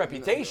 That's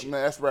reputation.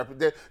 Man, that's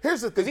reputation. Here's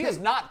the thing. Because he is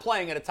not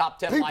playing at a top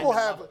 10 lineman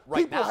level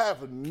right now. People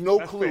have no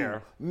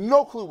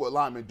clue what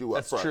linemen do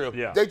up front. That's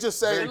true. Yeah. They just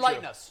say,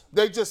 enlighten us.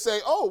 They just say,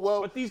 oh,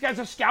 well. But these guys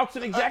are scouts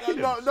and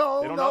executives.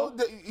 No.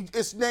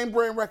 It's name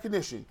brand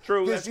recognition.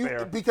 True, that's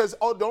fair. Because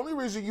the only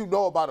reason you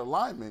know about a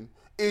lineman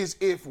is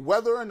if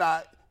whether or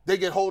not they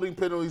get holding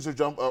penalties or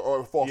jump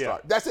or false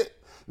start. That's it.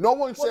 No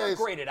one says. They're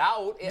graded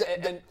out.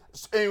 And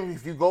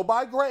if you go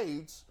by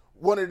grades,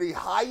 one of the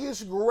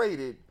highest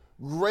graded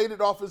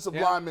offensive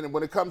linemen, and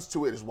when it comes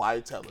to it, is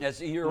Wyatt Teller.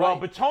 Yes, you're right.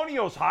 right.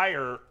 Bitonio's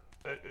higher.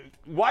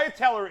 Wyatt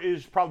Teller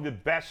is probably the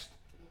best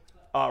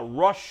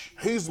rush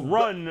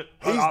run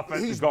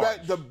offensive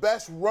guard. The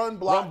best run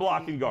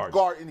blocking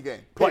guard in the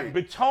game. But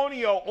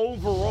Bitonio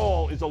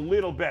overall is a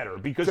little better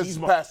because he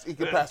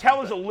can pass.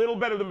 Teller's a little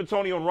better than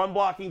Bitonio in run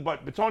blocking,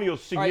 but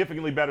Bitonio's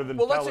significantly better than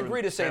Teller. Well, let's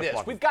agree to say this: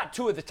 blocking. we've got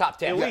 2 of the top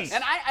 10, Elite.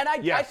 and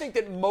I think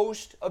that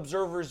most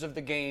observers of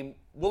the game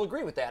will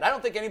agree with that. I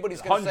don't think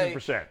anybody's going to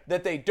say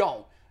that they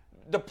don't.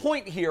 The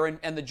point here,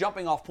 and the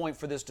jumping-off point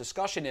for this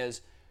discussion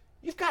is,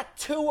 you've got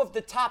 2 of the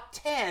top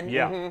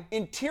 10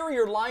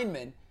 interior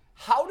linemen.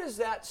 How does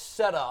that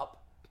set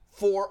up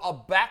for a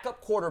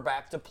backup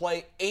quarterback to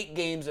play 8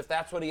 games if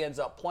that's what he ends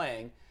up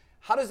playing?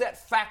 How does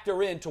that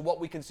factor into what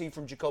we can see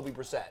from Jacoby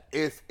Brissett?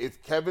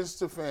 If Kevin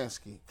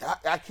Stefanski,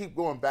 I keep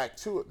going back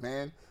to it,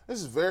 man.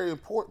 This is very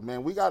important,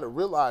 man. We got to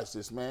realize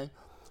this, man.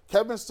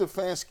 Kevin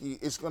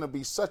Stefanski is going to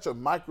be such a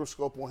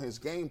microscope on his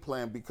game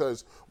plan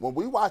because when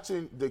we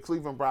watching the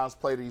Cleveland Browns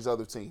play these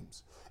other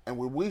teams, and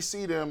when we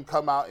see them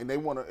come out and they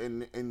want to,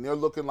 and they're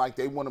looking like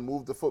they want to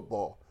move the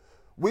football,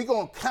 we're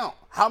going to count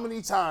how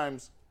many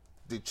times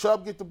did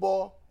Chubb get the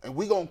ball, and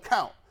we're going to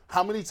count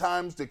how many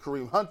times did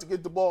Kareem Hunt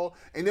get the ball,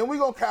 and then we're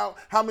going to count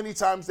how many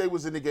times they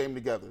was in the game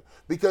together.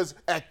 Because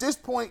at this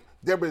point,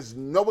 there is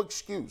no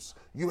excuse.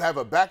 You have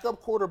a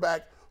backup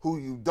quarterback who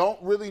you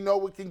don't really know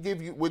what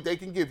they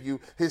can give you.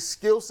 His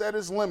skill set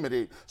is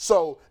limited.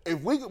 So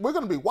if we're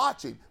going to be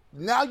watching,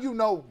 Now you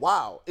know,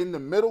 wow, in the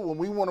middle, when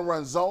we want to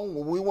run zone,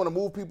 when we want to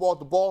move people off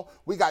the ball,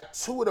 we got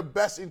two of the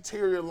best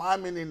interior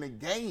linemen in the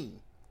game.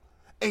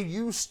 And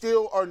you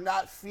still are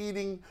not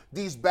feeding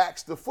these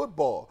backs the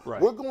football. Right.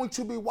 We're going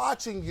to be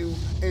watching you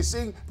and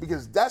seeing,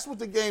 because that's what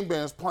the game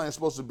plan is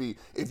supposed to be.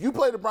 If you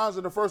play the Browns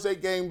in the first 8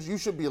 games, you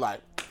should be like,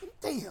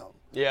 damn.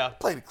 Yeah.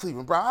 Play the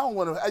Cleveland Browns. I don't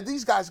want to.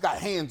 These guys got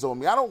hands on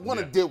me. I don't want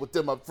to deal with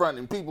them up front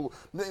and people.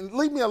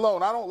 Leave me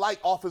alone. I don't like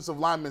offensive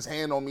linemen's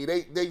hand on me.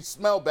 They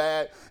smell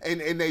bad and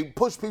they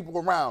push people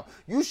around.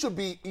 You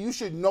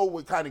should know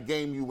what kind of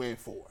game you in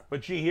for.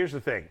 But gee, here's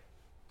the thing.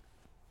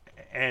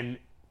 And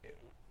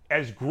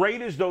as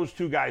great as those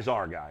two guys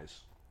are,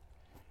 guys,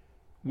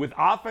 with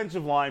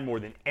offensive line more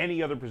than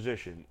any other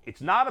position,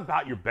 it's not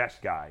about your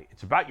best guy.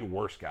 It's about your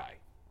worst guy.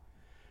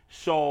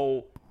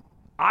 So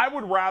I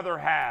would rather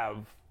have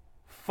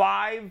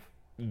 5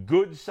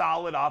 good,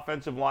 solid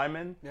offensive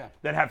linemen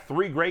that have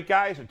 3 great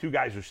guys and 2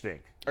 guys who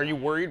stink. Are you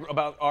worried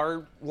about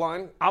our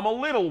line? I'm a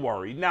little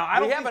worried.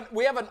 Now,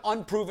 we have an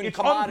unproven It's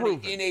commodity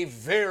unproven. in a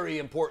very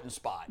important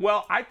spot.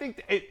 Well, I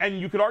think, and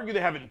you could argue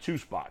they have it in 2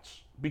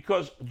 spots,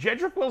 because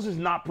Jedrick Wills is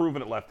not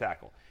proven at left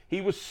tackle.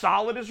 He was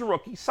solid as a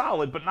rookie,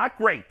 solid, but not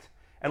great.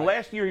 And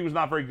last year he was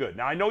not very good.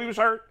 Now, I know he was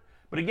hurt,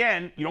 but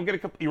again, you're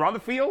on the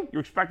field,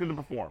 you're expected to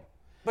perform.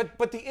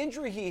 But the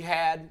injury he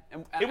had,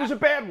 It was a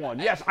bad one.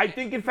 Yes, I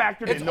think it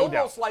factored it's in, no doubt.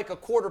 almost like a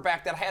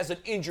quarterback that has an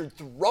injured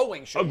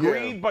throwing shoulder.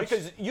 Agreed, but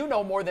because you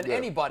know more than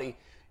anybody,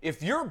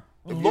 if your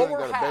you ain't lower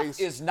got a half base.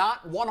 is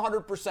not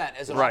 100%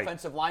 as an Right.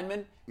 offensive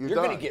lineman, you're done.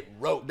 going to get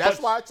roasted. That's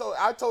why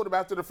I told him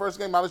after the first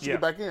game, I'll let you Yeah.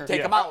 get back in.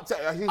 Take him out.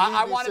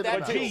 I wanted sit that him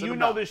But down. gee, Sit you him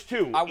know down. this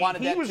too. I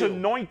wanted he that was too.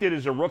 anointed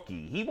as a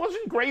rookie. He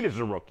wasn't great as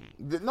a rookie.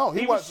 No,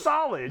 he was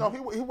solid. No, he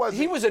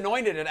wasn't. He was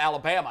anointed at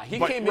Alabama. He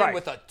But- came right. in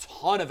with a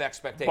ton of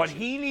expectations. But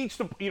he needs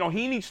to,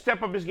 he needs to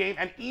step up his game.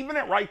 And even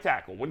at right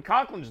tackle, when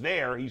Conklin's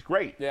there, he's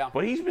great. Yeah.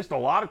 But he's missed a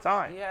lot of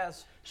time.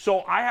 Yes.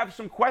 So I have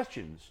some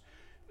questions.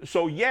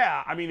 So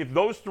yeah, I mean, if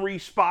those 3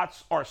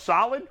 spots are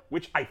solid,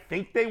 which I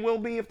think they will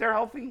be if they're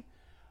healthy,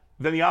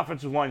 then the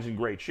offensive line's in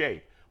great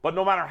shape. But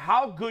no matter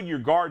how good your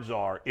guards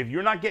are, if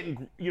you're not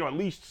getting, at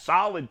least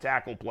solid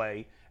tackle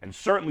play and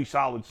certainly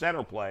solid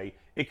center play,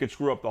 it could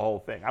screw up the whole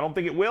thing. I don't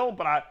think it will,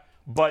 but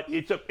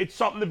it's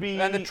something to be.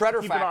 And the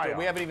Treader keep an eye factor, on.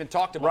 we haven't even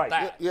talked about Right.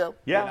 that. Yeah.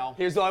 Yeah. You know?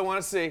 Here's all I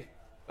want to see.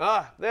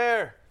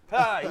 There.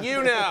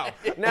 You now.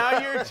 Now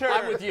your turn.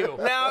 I'm with you.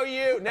 Now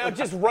you. Now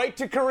just right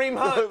to Kareem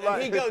Hunt.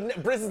 And he goes,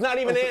 Briss is not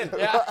even in.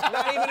 Yeah.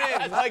 Not even in.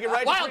 Just like it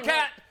right to Kareem Wildcat.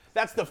 Hunt.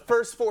 That's the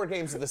first 4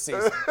 games of the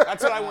season.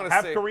 That's what I want to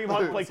Have see. Kareem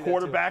Hunt play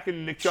quarterback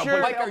and Nick Chubb Sure.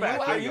 play Mike, tailback.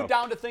 are There you go.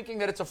 down to thinking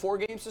that it's a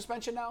 4-game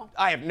suspension now?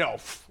 I have no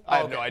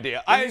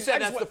idea. You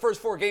said that's the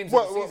first 4 games of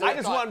the season. I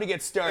just want him to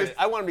get started.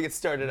 I want him to get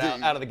started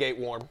out of the gate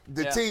warm.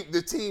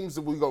 The teams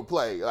that we gonna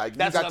play, like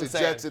That's you got what the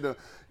I'm saying.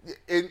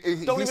 Jets and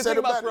he Don't even said think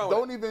about it. throwing.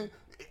 Don't even.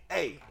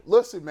 Hey,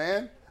 listen,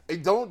 man. Hey,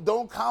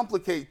 don't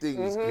complicate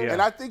things. Yeah.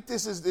 And I think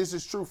this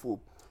is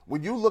truthful.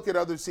 When you look at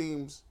other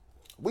teams,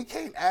 we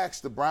can't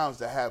ask the Browns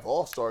to have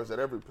all-stars at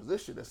every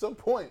position. At some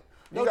point,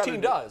 No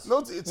team does.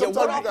 Sometimes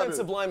What you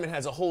offensive lineman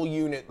has a whole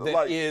unit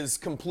that is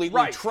Like- completely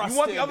Right. trusted? You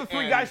want the other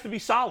 3 guys to be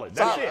solid.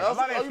 That's it. I'm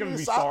not All asking you them to need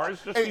be is solid.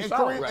 stars. Just be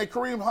solid.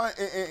 Kareem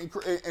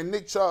Hunt and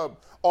Nick Chubb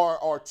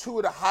are 2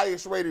 of the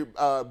highest-rated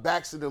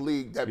backs in the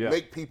league that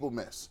make people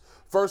miss.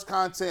 First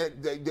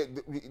contact,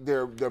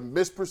 their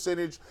miss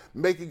percentage,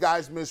 making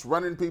guys miss,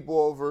 running people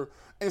over.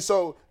 And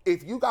so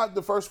if you got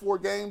the first 4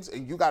 games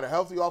and you got a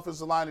healthy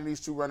offensive line and these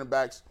 2 running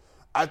backs,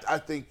 I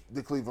think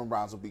the Cleveland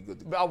Browns will be good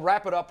to go. I'll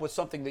wrap it up with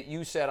something that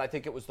you said. I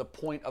think it was the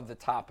point of the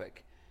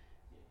topic.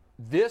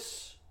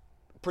 This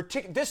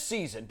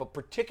season, but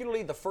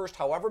particularly the first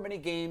however many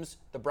games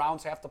the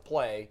Browns have to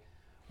play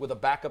with a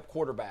backup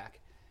quarterback,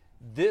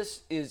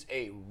 this is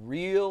a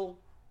real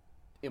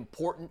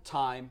important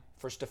time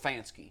for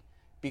Stefanski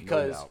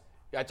because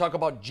I talk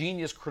about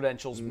genius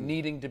credentials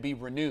needing to be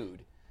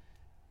renewed.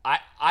 I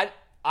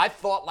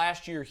thought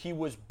last year he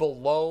was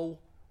below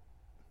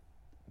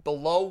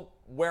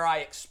where I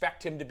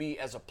expect him to be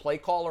as a play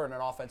caller and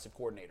an offensive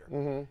coordinator.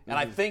 And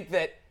I think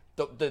that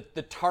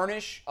the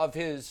tarnish of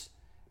his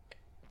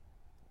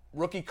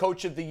rookie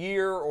coach of the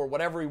year or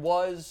whatever he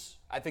was,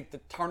 I think the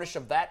tarnish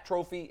of that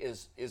trophy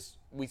is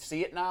we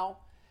see it now.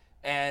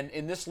 And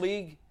in this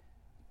league,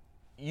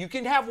 you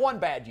can have one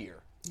bad year.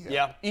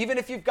 Yeah. Even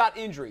if you've got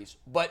injuries.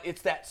 But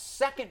it's that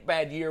second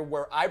bad year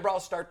where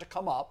eyebrows start to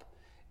come up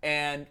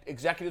and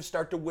executives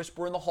start to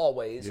whisper in the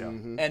hallways.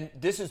 And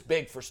this is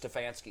big for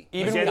Stefanski.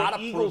 Again, He's gotta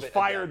the Eagles prove it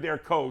fired again. their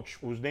coach,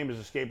 whose name is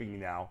escaping me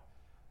now.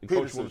 The coach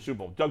Peterson. won the Super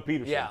Bowl, Doug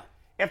Peterson. Yeah.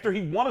 After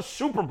he won a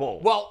Super Bowl.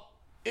 Well,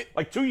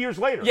 like 2 years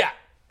later. yeah.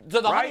 So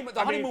the Right?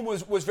 honeymoon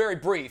was very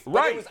brief. But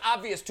Right. it was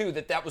obvious, too,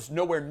 that was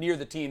nowhere near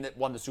the team that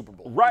won the Super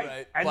Bowl.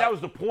 Right. And But- that was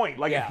the point.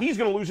 Like, Yeah. if he's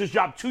going to lose his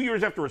job 2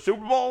 years after a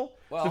Super Bowl,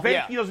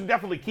 Stefanski doesn't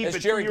definitely keep As it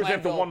 2 Jerry years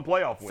after Glanville one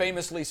playoff win.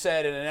 famously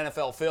said in an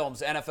NFL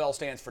films, NFL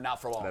stands for not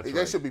for long.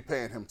 They should be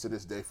paying him to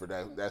this day for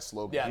that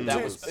slogan.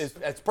 Yeah,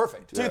 that's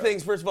perfect. Two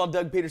things. First of all,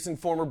 Doug Peterson,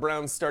 former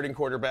Browns starting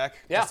quarterback.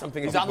 Yeah, Just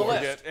something he's to on the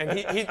forget. list.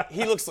 And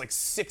he looks like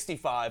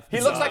 65.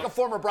 He looks like a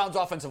former Browns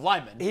offensive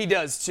lineman. He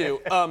does too.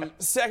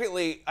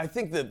 Secondly, I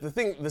think that the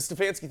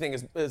Stefanski thing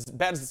is as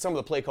bad as some of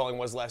the play calling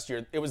was last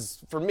year. It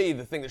was, for me,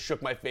 the thing that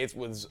shook my faith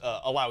was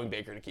allowing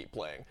Baker to keep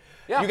playing.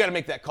 Yeah. You got to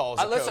make that call as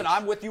a coach. Listen,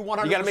 I'm with you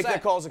 100%. You got to make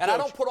that call as a coach. And I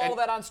don't put all of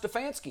that on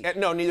Stefanski.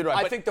 No, neither do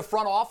I. I think the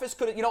front office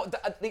could have,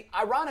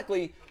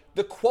 ironically,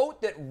 the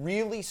quote that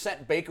really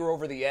sent Baker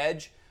over the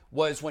edge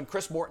was when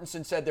Chris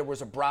Mortensen said there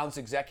was a Browns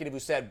executive who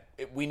said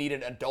we need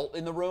an adult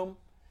in the room.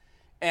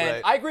 And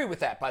Right. I agree with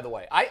that, by the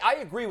way. I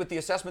agree with the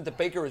assessment that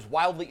Baker is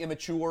wildly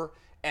immature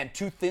and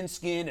too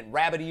thin-skinned and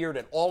rabbit-eared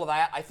and all of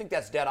that. I think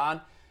that's dead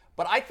on.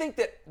 But I think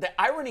that the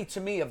irony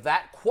to me of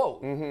that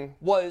quote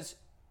was,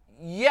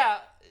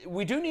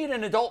 we do need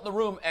an adult in the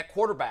room at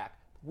quarterback.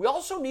 We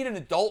also need an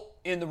adult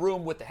in the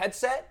room with the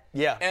headset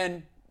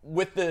and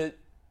with the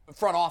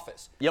front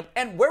office. Yep.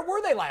 And where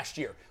were they last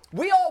year?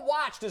 We all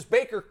watched as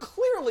Baker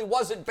clearly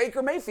wasn't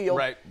Baker Mayfield.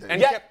 Right.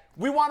 And yet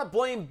we want to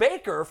blame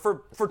Baker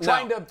for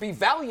trying to be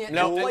valiant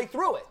and play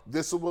through it.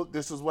 This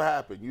is what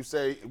happened. You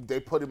say they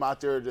put him out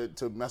there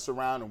to mess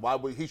around, and why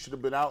would he should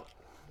have been out?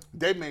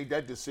 They made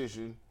that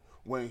decision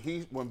when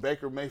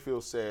Baker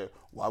Mayfield said,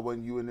 "Why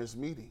wasn't you in this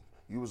meeting?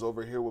 You was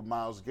over here with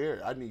Myles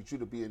Garrett. I need you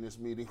to be in this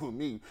meeting with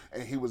me."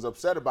 And he was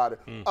upset about it.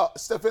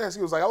 Stefanski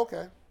was like,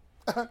 "Okay."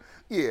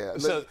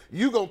 So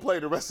you gonna play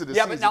the rest of the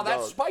season. Yeah, but now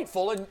that's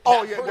spiteful. And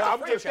I'm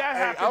If that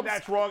happened,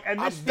 that's wrong. And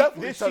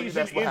this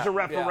season is a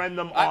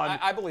referendum on.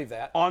 I believe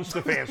that. On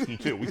Stefanski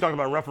too. We talked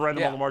about a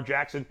referendum on Lamar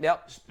Jackson.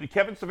 Yep.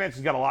 Kevin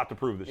Stefanski's got a lot to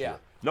prove this year.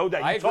 No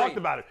doubt. I You agree. talked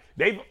about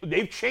it.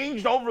 They've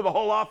changed over the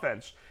whole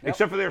offense,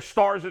 except for their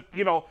stars.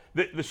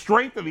 The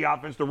strength of the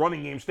offense, the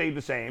running game stayed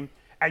the same,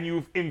 and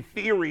you've, in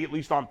theory, at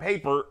least on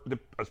paper,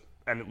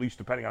 and at least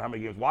depending on how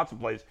many games Watson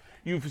plays,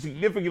 you've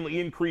significantly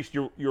increased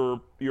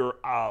your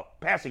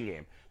passing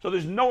game. So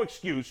there's no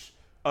excuse,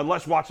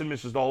 unless Watson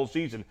misses the whole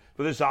season,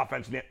 for this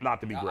offense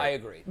not to be great. I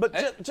agree.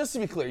 But just to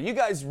be clear, you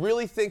guys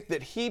really think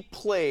that he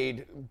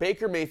played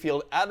Baker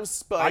Mayfield out of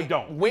spite I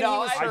don't. when No, he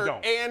was I hurt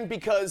don't. and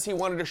because he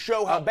wanted to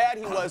show how bad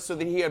he was so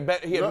that he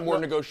had more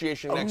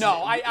negotiation next No,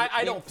 year?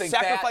 I don't think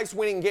that. Sacrifice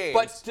winning games.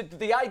 But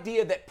the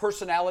idea that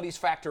personalities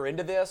factor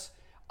into this,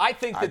 I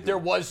think that there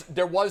was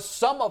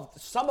some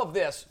of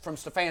this from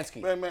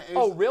Stefanski. Man,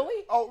 oh,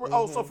 really?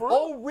 So for real?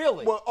 Oh,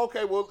 really? Well,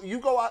 okay. Well, you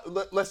go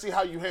out. Let's see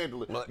how you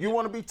handle it. You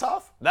want to be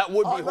tough? That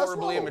would All be right, let's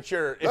horribly roll.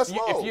 immature. Let's If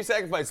roll. you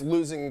sacrifice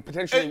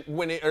potentially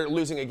winning or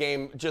losing a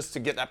game just to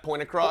get that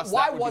point across,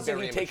 Why that would be wasn't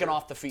he very taken immature.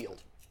 off the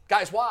field?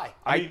 Guys, why?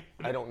 I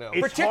don't know. It's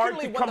hard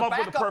Particularly to when come the up with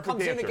a backup perfect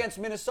comes in answer. against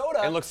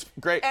Minnesota. It looks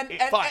great. And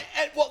Fine.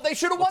 well, they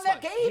should have won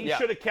that fine. game. He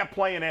should have kept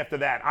playing after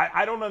that.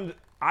 I don't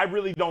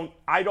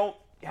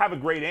have a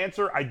great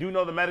answer. I do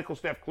know the medical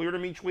staff cleared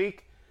him each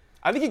week.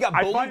 I think he got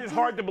bullied. I find it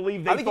hard to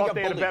believe I they think he thought got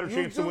they had a bullied. better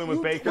chance to win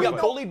with Baker. He got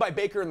but- bullied by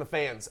Baker and the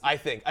fans, I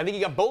think. I think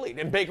he got bullied.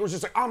 And Baker was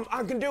just like,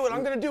 I can do it.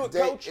 I'm going to do it,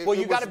 coach. Well,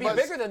 you got to be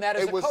bigger than that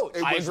as a coach.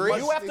 I agree.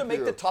 You have to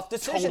make the tough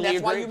decision. Totally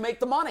That's why agree. you make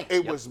the money.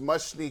 It was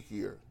much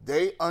sneakier.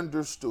 They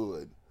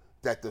understood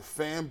that the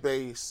fan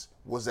base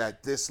was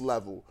at this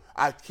level.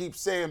 I keep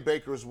saying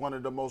Baker is one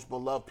of the most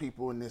beloved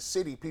people in this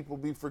city. People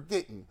be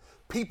forgetting.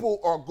 People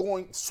are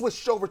going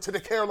switched over to the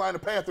Carolina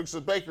Panthers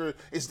because Baker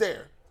is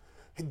there.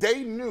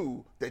 They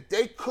knew that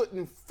they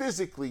couldn't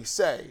physically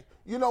say,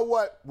 you know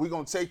what, we're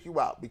going to take you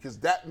out because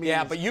that means.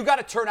 Yeah, but you got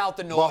to turn out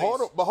the noise.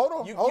 But hold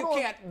on. You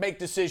can't make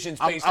decisions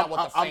based on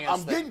what the fans I'm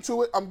think.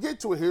 getting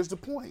to it. Here's the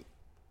point.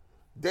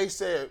 They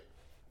said,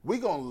 we're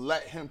going to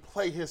let him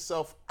play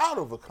himself out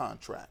of a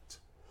contract.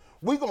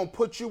 We're going to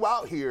put you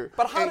out here.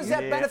 But how does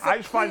that benefit I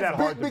just find that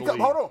hard to believe.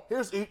 Hold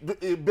on.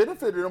 It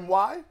benefited him.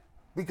 Why?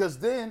 Because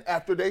then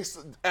after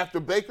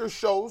Baker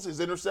shows his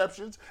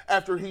interceptions,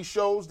 after he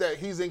shows that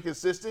he's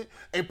inconsistent,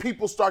 and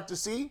people start to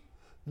see,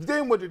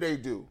 then what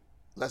do?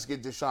 Let's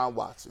get Deshaun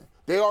Watson.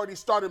 They already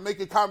started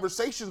making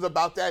conversations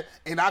about that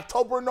in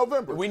October and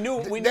November. We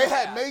knew they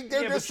had that. made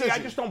their But see, decision. I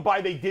just don't buy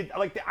they did. I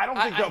don't think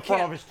the front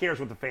can't- office cares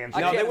what the fans I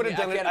do. No, they can't- would have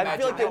I done it. can't I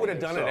feel like they imagine would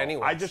have how done it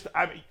anyway.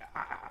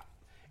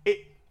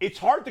 It's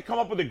hard to come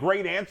up with a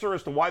great answer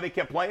as to why they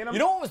kept playing him. You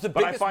know what was the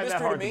but I biggest find that mystery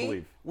to hard me?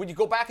 believe. When you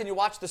go back and you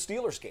watch the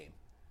Steelers game,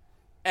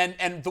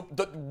 and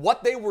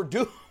what they were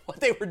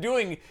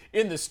doing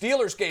in the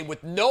Steelers game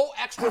with no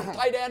extra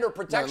tight end or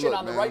protection look,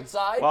 on the man. right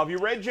side. Well, if you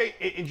read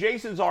in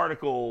Jason's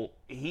article,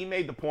 he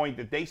made the point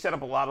that they set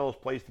up a lot of those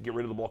plays to get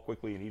rid of the ball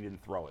quickly, and he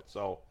didn't throw it.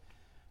 So,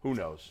 who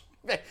knows?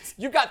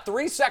 You got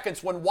 3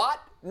 seconds when Watt,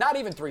 not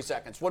even 3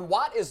 seconds, when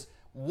Watt is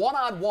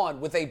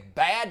one-on-one with a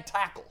bad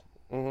tackle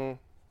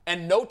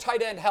and no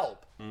tight end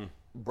help.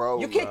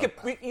 Bro, you can't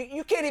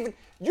you can't even.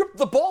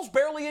 The ball's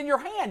barely in your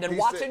hand and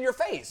Watt's in your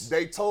face.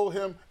 They told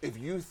him, if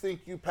you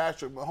think you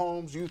Patrick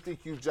Mahomes, you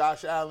think you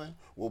Josh Allen,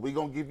 well, we're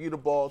going to give you the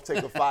ball, take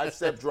a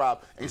 5-step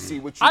drop, and see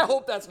what you I do.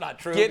 hope that's not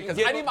true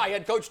because I need my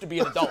head coach to be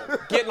an adult.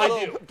 Getting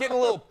a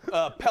little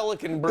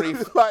Pelican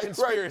brief Like,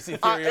 conspiracy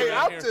right. theory.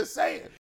 I'm just saying.